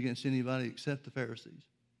sins against anybody except the Pharisees.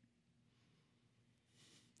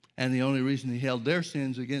 And the only reason he held their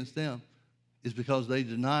sins against them is because they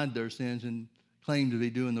denied their sins and claimed to be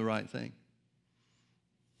doing the right thing.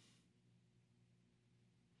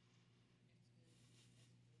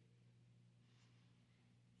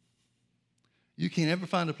 You can't ever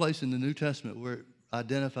find a place in the New Testament where it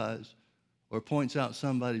identifies or points out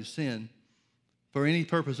somebody's sin for any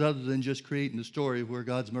purpose other than just creating the story where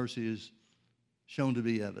God's mercy is shown to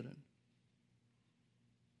be evident.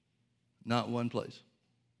 Not one place.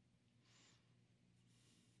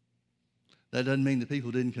 That doesn't mean that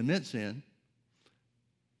people didn't commit sin.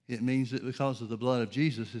 It means that because of the blood of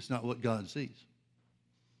Jesus, it's not what God sees.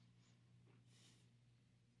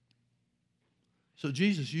 So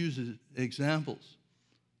Jesus uses examples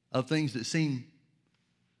of things that seem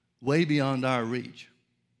way beyond our reach.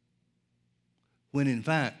 When in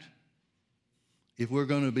fact, if we're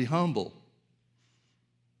going to be humble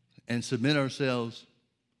and submit ourselves,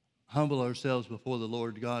 humble ourselves before the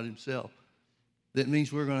Lord God himself, that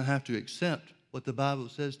means we're going to have to accept what the Bible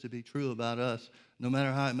says to be true about us, no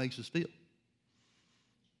matter how it makes us feel.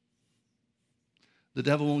 The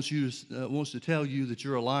devil wants to tell you that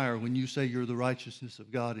you're a liar when you say you're the righteousness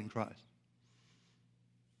of God in Christ.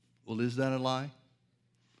 Well, is that a lie?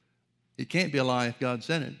 It can't be a lie if God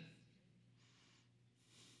said it.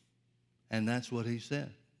 And that's what he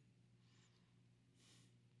said.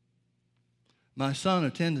 My son,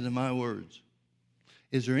 attend to my words.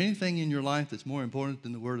 Is there anything in your life that's more important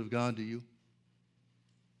than the Word of God to you?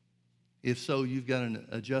 If so, you've got an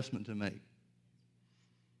adjustment to make.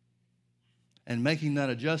 And making that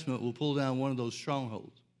adjustment will pull down one of those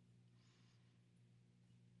strongholds.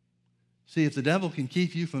 See, if the devil can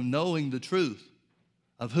keep you from knowing the truth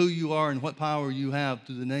of who you are and what power you have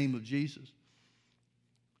through the name of Jesus,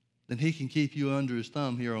 then he can keep you under his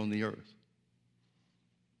thumb here on the earth.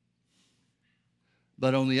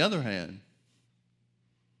 But on the other hand,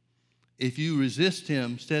 if you resist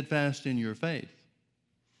him steadfast in your faith,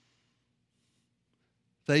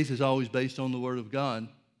 faith is always based on the Word of God.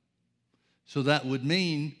 So that would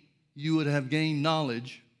mean you would have gained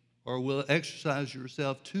knowledge or will exercise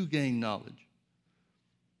yourself to gain knowledge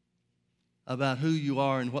about who you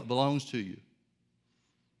are and what belongs to you.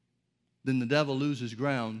 Then the devil loses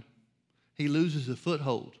ground. He loses a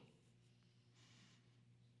foothold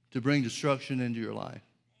to bring destruction into your life.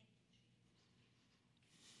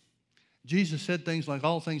 Jesus said things like,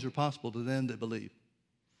 all things are possible to them that believe.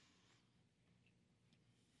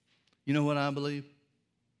 You know what I believe?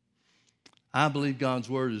 I believe God's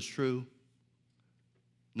word is true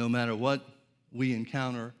no matter what we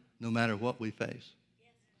encounter, no matter what we face.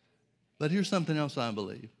 But here's something else I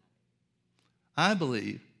believe. I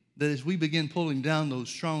believe that as we begin pulling down those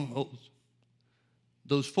strongholds,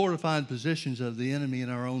 those fortified positions of the enemy in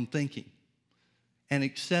our own thinking, and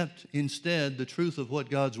accept instead the truth of what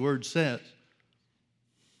God's word says,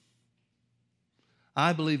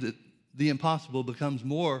 I believe that the impossible becomes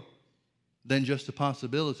more than just a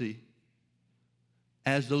possibility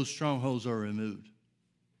as those strongholds are removed.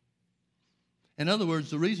 In other words,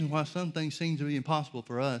 the reason why some things seem to be impossible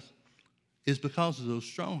for us is because of those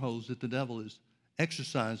strongholds that the devil is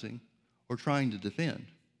exercising or trying to defend.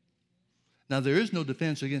 Now, there is no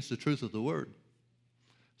defense against the truth of the word.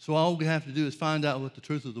 So all we have to do is find out what the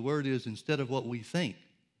truth of the word is instead of what we think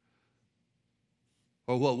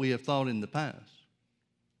or what we have thought in the past.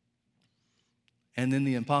 And then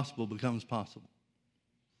the impossible becomes possible.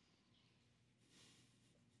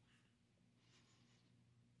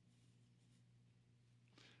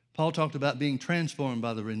 Paul talked about being transformed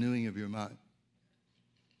by the renewing of your mind.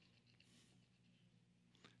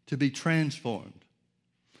 To be transformed.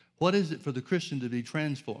 What is it for the Christian to be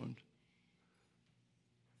transformed?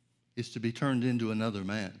 It's to be turned into another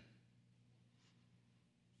man.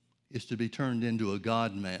 It's to be turned into a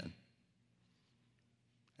God man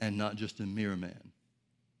and not just a mere man.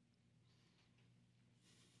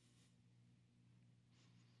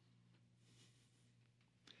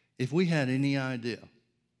 If we had any idea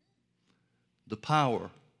the power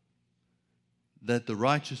that the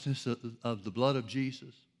righteousness of the blood of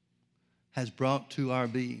Jesus has brought to our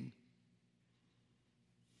being,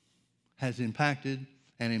 has impacted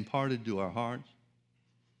and imparted to our hearts,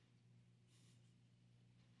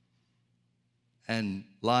 and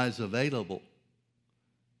lies available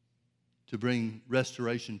to bring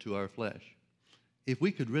restoration to our flesh. If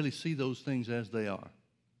we could really see those things as they are,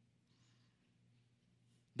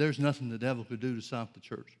 there's nothing the devil could do to stop the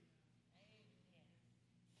church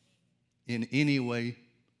in any way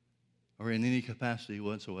or in any capacity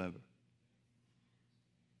whatsoever.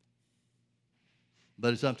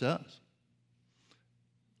 But it's up to us.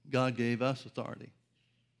 God gave us authority.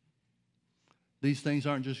 These things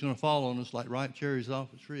aren't just going to fall on us like ripe cherries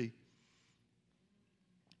off a tree.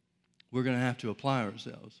 We're going to have to apply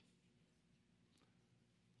ourselves.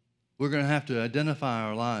 We're going to have to identify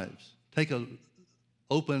our lives, take an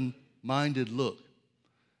open-minded look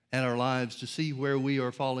at our lives to see where we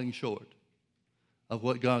are falling short of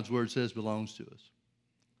what God's Word says belongs to us,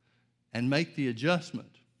 and make the adjustment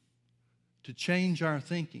to change our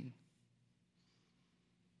thinking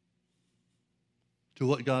to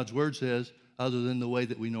what God's Word says other than the way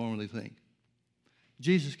that we normally think.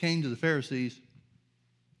 Jesus came to the Pharisees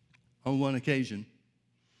on one occasion,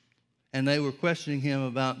 and they were questioning him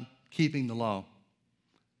about keeping the law.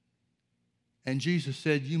 And Jesus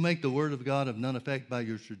said, "You make the Word of God of none effect by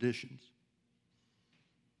your traditions."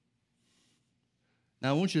 Now,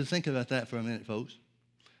 I want you to think about that for a minute, folks.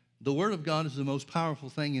 The Word of God is the most powerful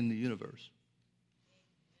thing in the universe.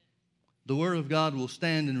 The Word of God will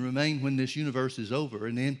stand and remain when this universe is over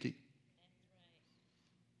and empty.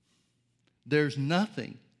 There's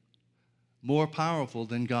nothing more powerful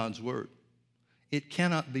than God's Word. It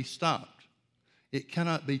cannot be stopped. It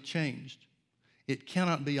cannot be changed. It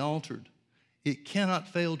cannot be altered. It cannot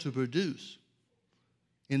fail to produce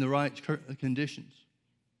in the right conditions.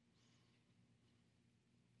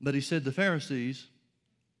 But he said the Pharisees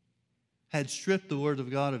had stripped the Word of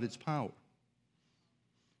God of its power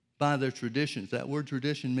by their traditions. That word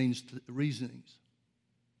tradition means reasonings.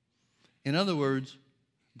 In other words,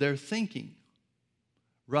 their thinking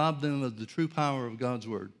robbed them of the true power of God's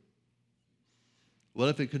Word. Well,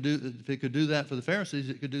 if it could do that for the Pharisees,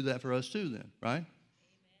 it could do that for us too then, right? Amen.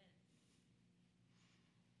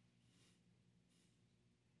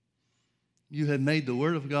 You have made the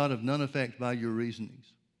Word of God of none effect by your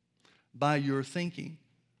reasonings. By your thinking,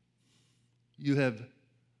 you have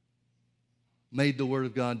made the Word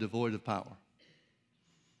of God devoid of power.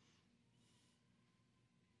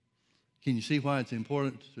 Can you see why it's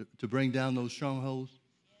important to bring down those strongholds?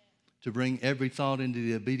 To bring every thought into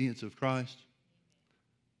the obedience of Christ?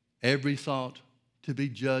 Every thought to be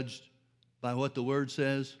judged by what the Word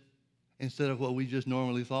says instead of what we just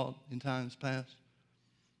normally thought in times past?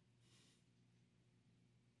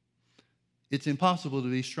 It's impossible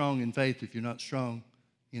to be strong in faith if you're not strong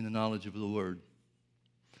in the knowledge of the Word.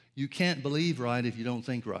 You can't believe right if you don't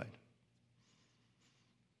think right.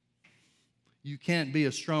 You can't be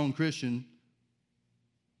a strong Christian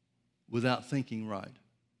without thinking right.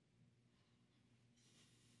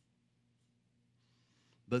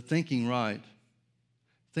 But thinking right,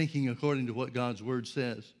 thinking according to what God's Word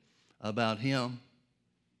says about Him,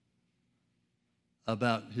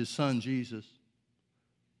 about His Son Jesus,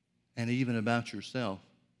 and even about yourself,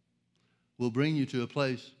 will bring you to a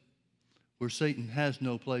place where Satan has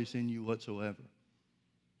no place in you whatsoever.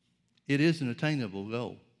 It is an attainable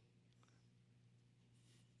goal.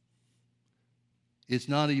 It's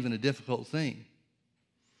not even a difficult thing.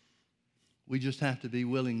 We just have to be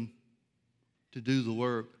willing to do the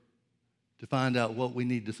work to find out what we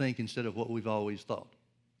need to think instead of what we've always thought.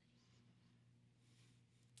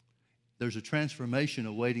 There's a transformation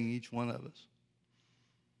awaiting each one of us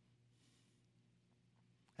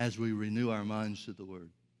as we renew our minds to the Word.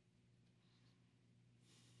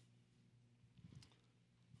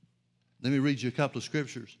 Let me read you a couple of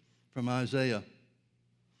scriptures from Isaiah.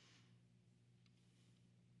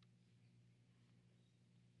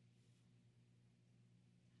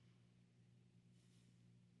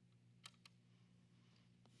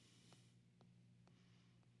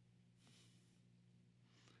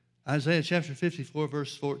 Isaiah chapter 54,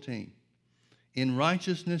 verse 14. In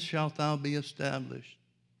righteousness shalt thou be established.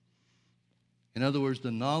 In other words,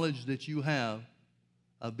 the knowledge that you have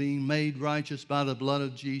of being made righteous by the blood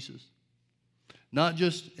of Jesus. Not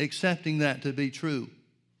just accepting that to be true,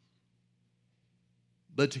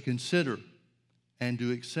 but to consider and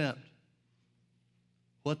to accept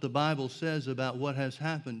what the Bible says about what has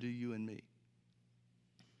happened to you and me.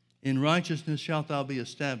 In righteousness shalt thou be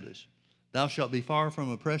established. Thou shalt be far from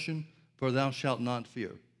oppression, for thou shalt not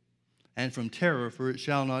fear, and from terror, for it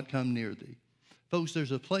shall not come near thee. Folks,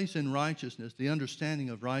 there's a place in righteousness, the understanding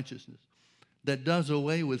of righteousness, that does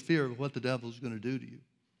away with fear of what the devil's going to do to you.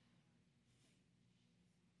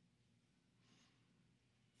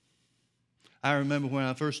 I remember when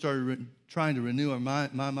I first started trying to renew my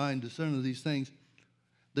mind to some of these things,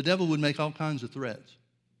 the devil would make all kinds of threats.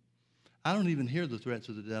 I don't even hear the threats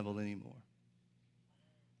of the devil anymore.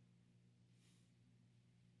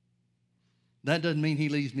 That doesn't mean he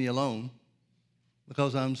leaves me alone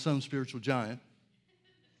because I'm some spiritual giant.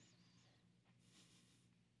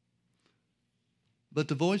 But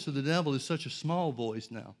the voice of the devil is such a small voice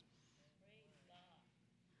now.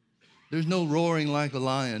 There's no roaring like a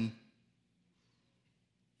lion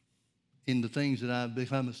in the things that I've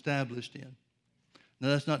become established in. Now,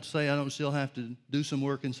 that's not to say I don't still have to do some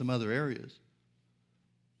work in some other areas,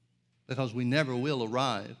 because we never will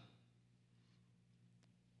arrive.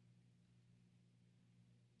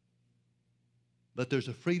 But there's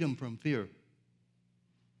a freedom from fear.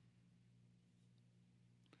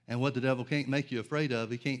 And what the devil can't make you afraid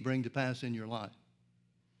of, he can't bring to pass in your life.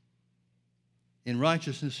 In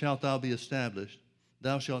righteousness shalt thou be established.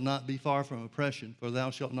 Thou shalt not be far from oppression, for thou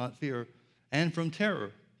shalt not fear, and from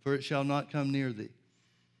terror, for it shall not come near thee.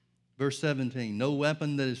 Verse 17, no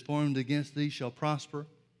weapon that is formed against thee shall prosper,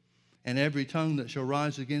 and every tongue that shall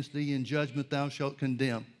rise against thee in judgment thou shalt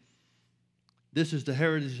condemn. This is the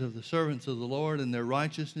heritage of the servants of the Lord, and their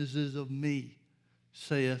righteousness is of me,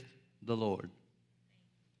 saith the Lord.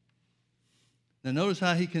 Now notice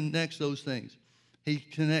how he connects those things. He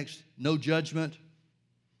connects no judgment,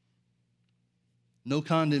 no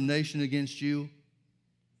condemnation against you,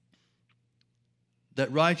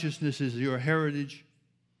 that righteousness is your heritage,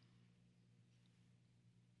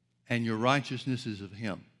 and your righteousness is of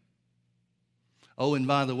him. Oh, and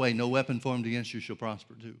by the way, no weapon formed against you shall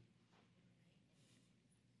prosper too.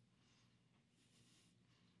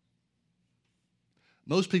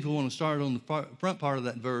 Most people want to start on the front part of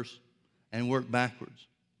that verse and work backwards.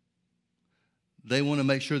 They want to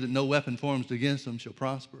make sure that no weapon formed against them shall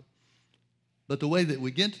prosper. But the way that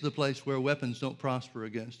we get to the place where weapons don't prosper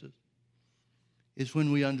against us is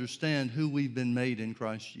when we understand who we've been made in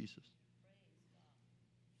Christ Jesus.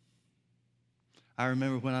 I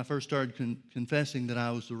remember when I first started confessing that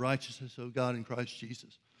I was the righteousness of God in Christ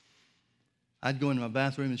Jesus. I'd go into my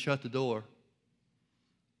bathroom and shut the door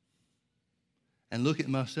and look at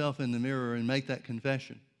myself in the mirror and make that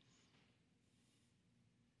confession.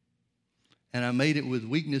 And I made it with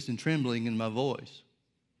weakness and trembling in my voice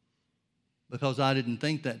because I didn't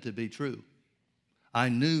think that to be true. I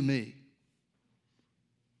knew me,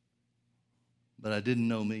 but I didn't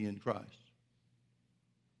know me in Christ.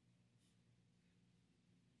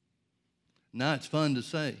 Now it's fun to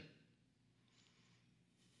say.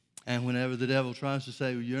 And whenever the devil tries to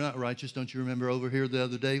say, well, you're not righteous, don't you remember over here the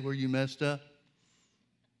other day where you messed up?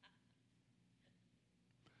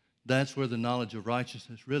 That's where the knowledge of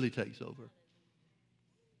righteousness really takes over.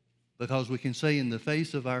 Because we can say in the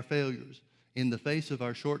face of our failures, in the face of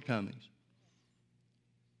our shortcomings,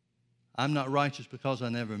 I'm not righteous because I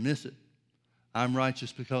never miss it. I'm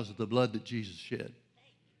righteous because of the blood that Jesus shed.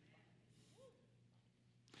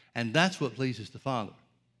 And that's what pleases the Father.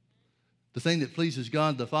 The thing that pleases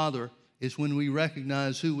God the Father is when we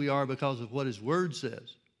recognize who we are because of what His Word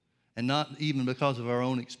says and not even because of our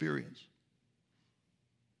own experience.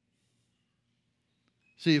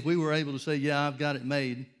 See, if we were able to say, yeah, I've got it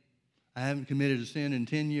made, I haven't committed a sin in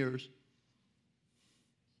 10 years,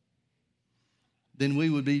 then we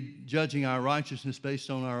would be judging our righteousness based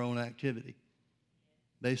on our own activity,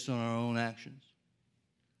 based on our own actions.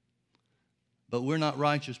 But we're not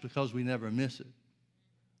righteous because we never miss it.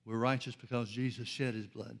 We're righteous because Jesus shed His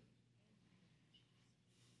blood.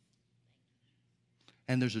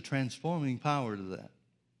 And there's a transforming power to that.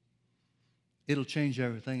 It'll change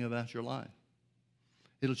everything about your life.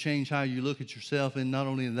 It'll change how you look at yourself, and not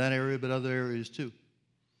only in that area, but other areas too.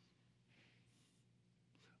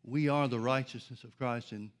 We are the righteousness of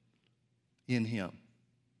Christ in Him.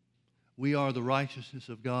 We are the righteousness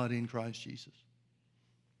of God in Christ Jesus.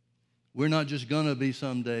 We're not just going to be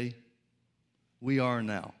someday. We are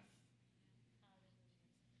now.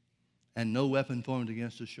 And no weapon formed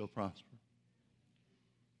against us shall prosper.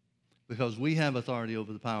 Because we have authority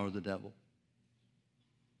over the power of the devil.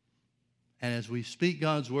 And as we speak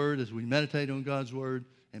God's word, as we meditate on God's word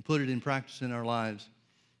and put it in practice in our lives,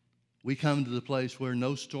 we come to the place where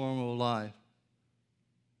no storm of life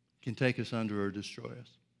can take us under or destroy us.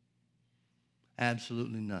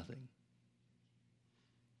 Absolutely nothing.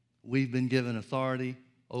 We've been given authority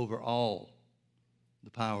over all the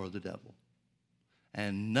power of the devil.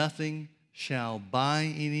 And nothing shall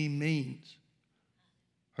by any means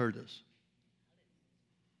hurt us.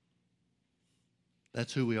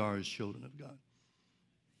 That's who we are as children of God.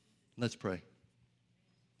 Let's pray.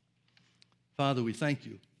 Father, we thank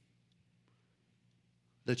you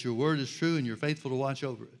that your word is true and you're faithful to watch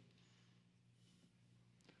over it.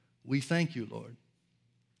 We thank you, Lord,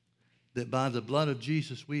 that by the blood of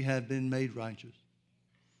Jesus we have been made righteous.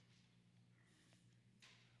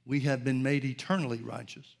 We have been made eternally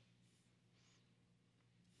righteous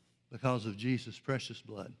because of Jesus' precious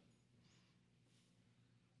blood.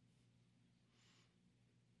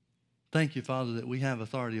 Thank you, Father, that we have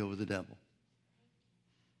authority over the devil,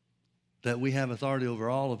 that we have authority over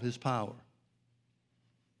all of his power.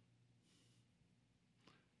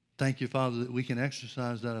 Thank you, Father, that we can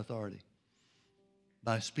exercise that authority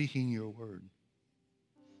by speaking your word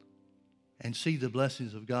and see the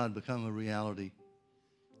blessings of God become a reality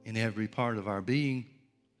in every part of our being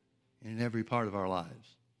and in every part of our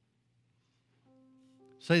lives.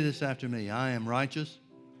 Say this after me. I am righteous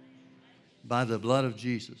by the blood of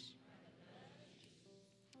Jesus.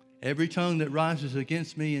 Every tongue that rises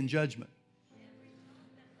against me in judgment,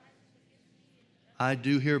 I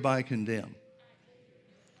do hereby condemn.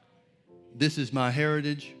 This is my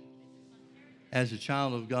heritage as a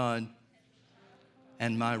child of God,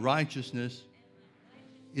 and my righteousness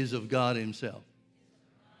is of God himself.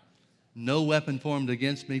 No weapon formed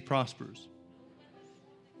against me prospers.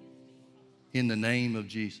 In the name of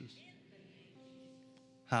Jesus.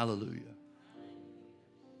 Hallelujah.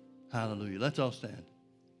 Hallelujah. Let's all stand.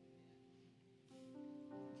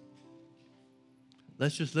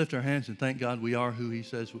 Let's just lift our hands and thank God we are who he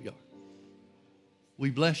says we are. We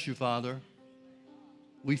bless you, Father.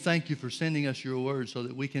 We thank you for sending us your word so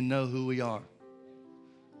that we can know who we are.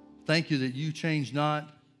 Thank you that you change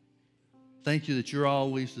not. Thank you that you're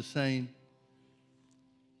always the same.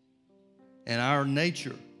 And our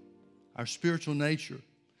nature, our spiritual nature,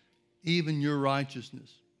 even your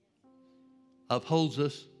righteousness, upholds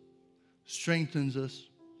us, strengthens us,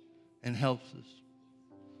 and helps us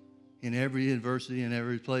in every adversity, in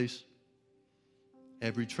every place,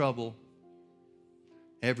 every trouble,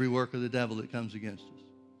 every work of the devil that comes against us.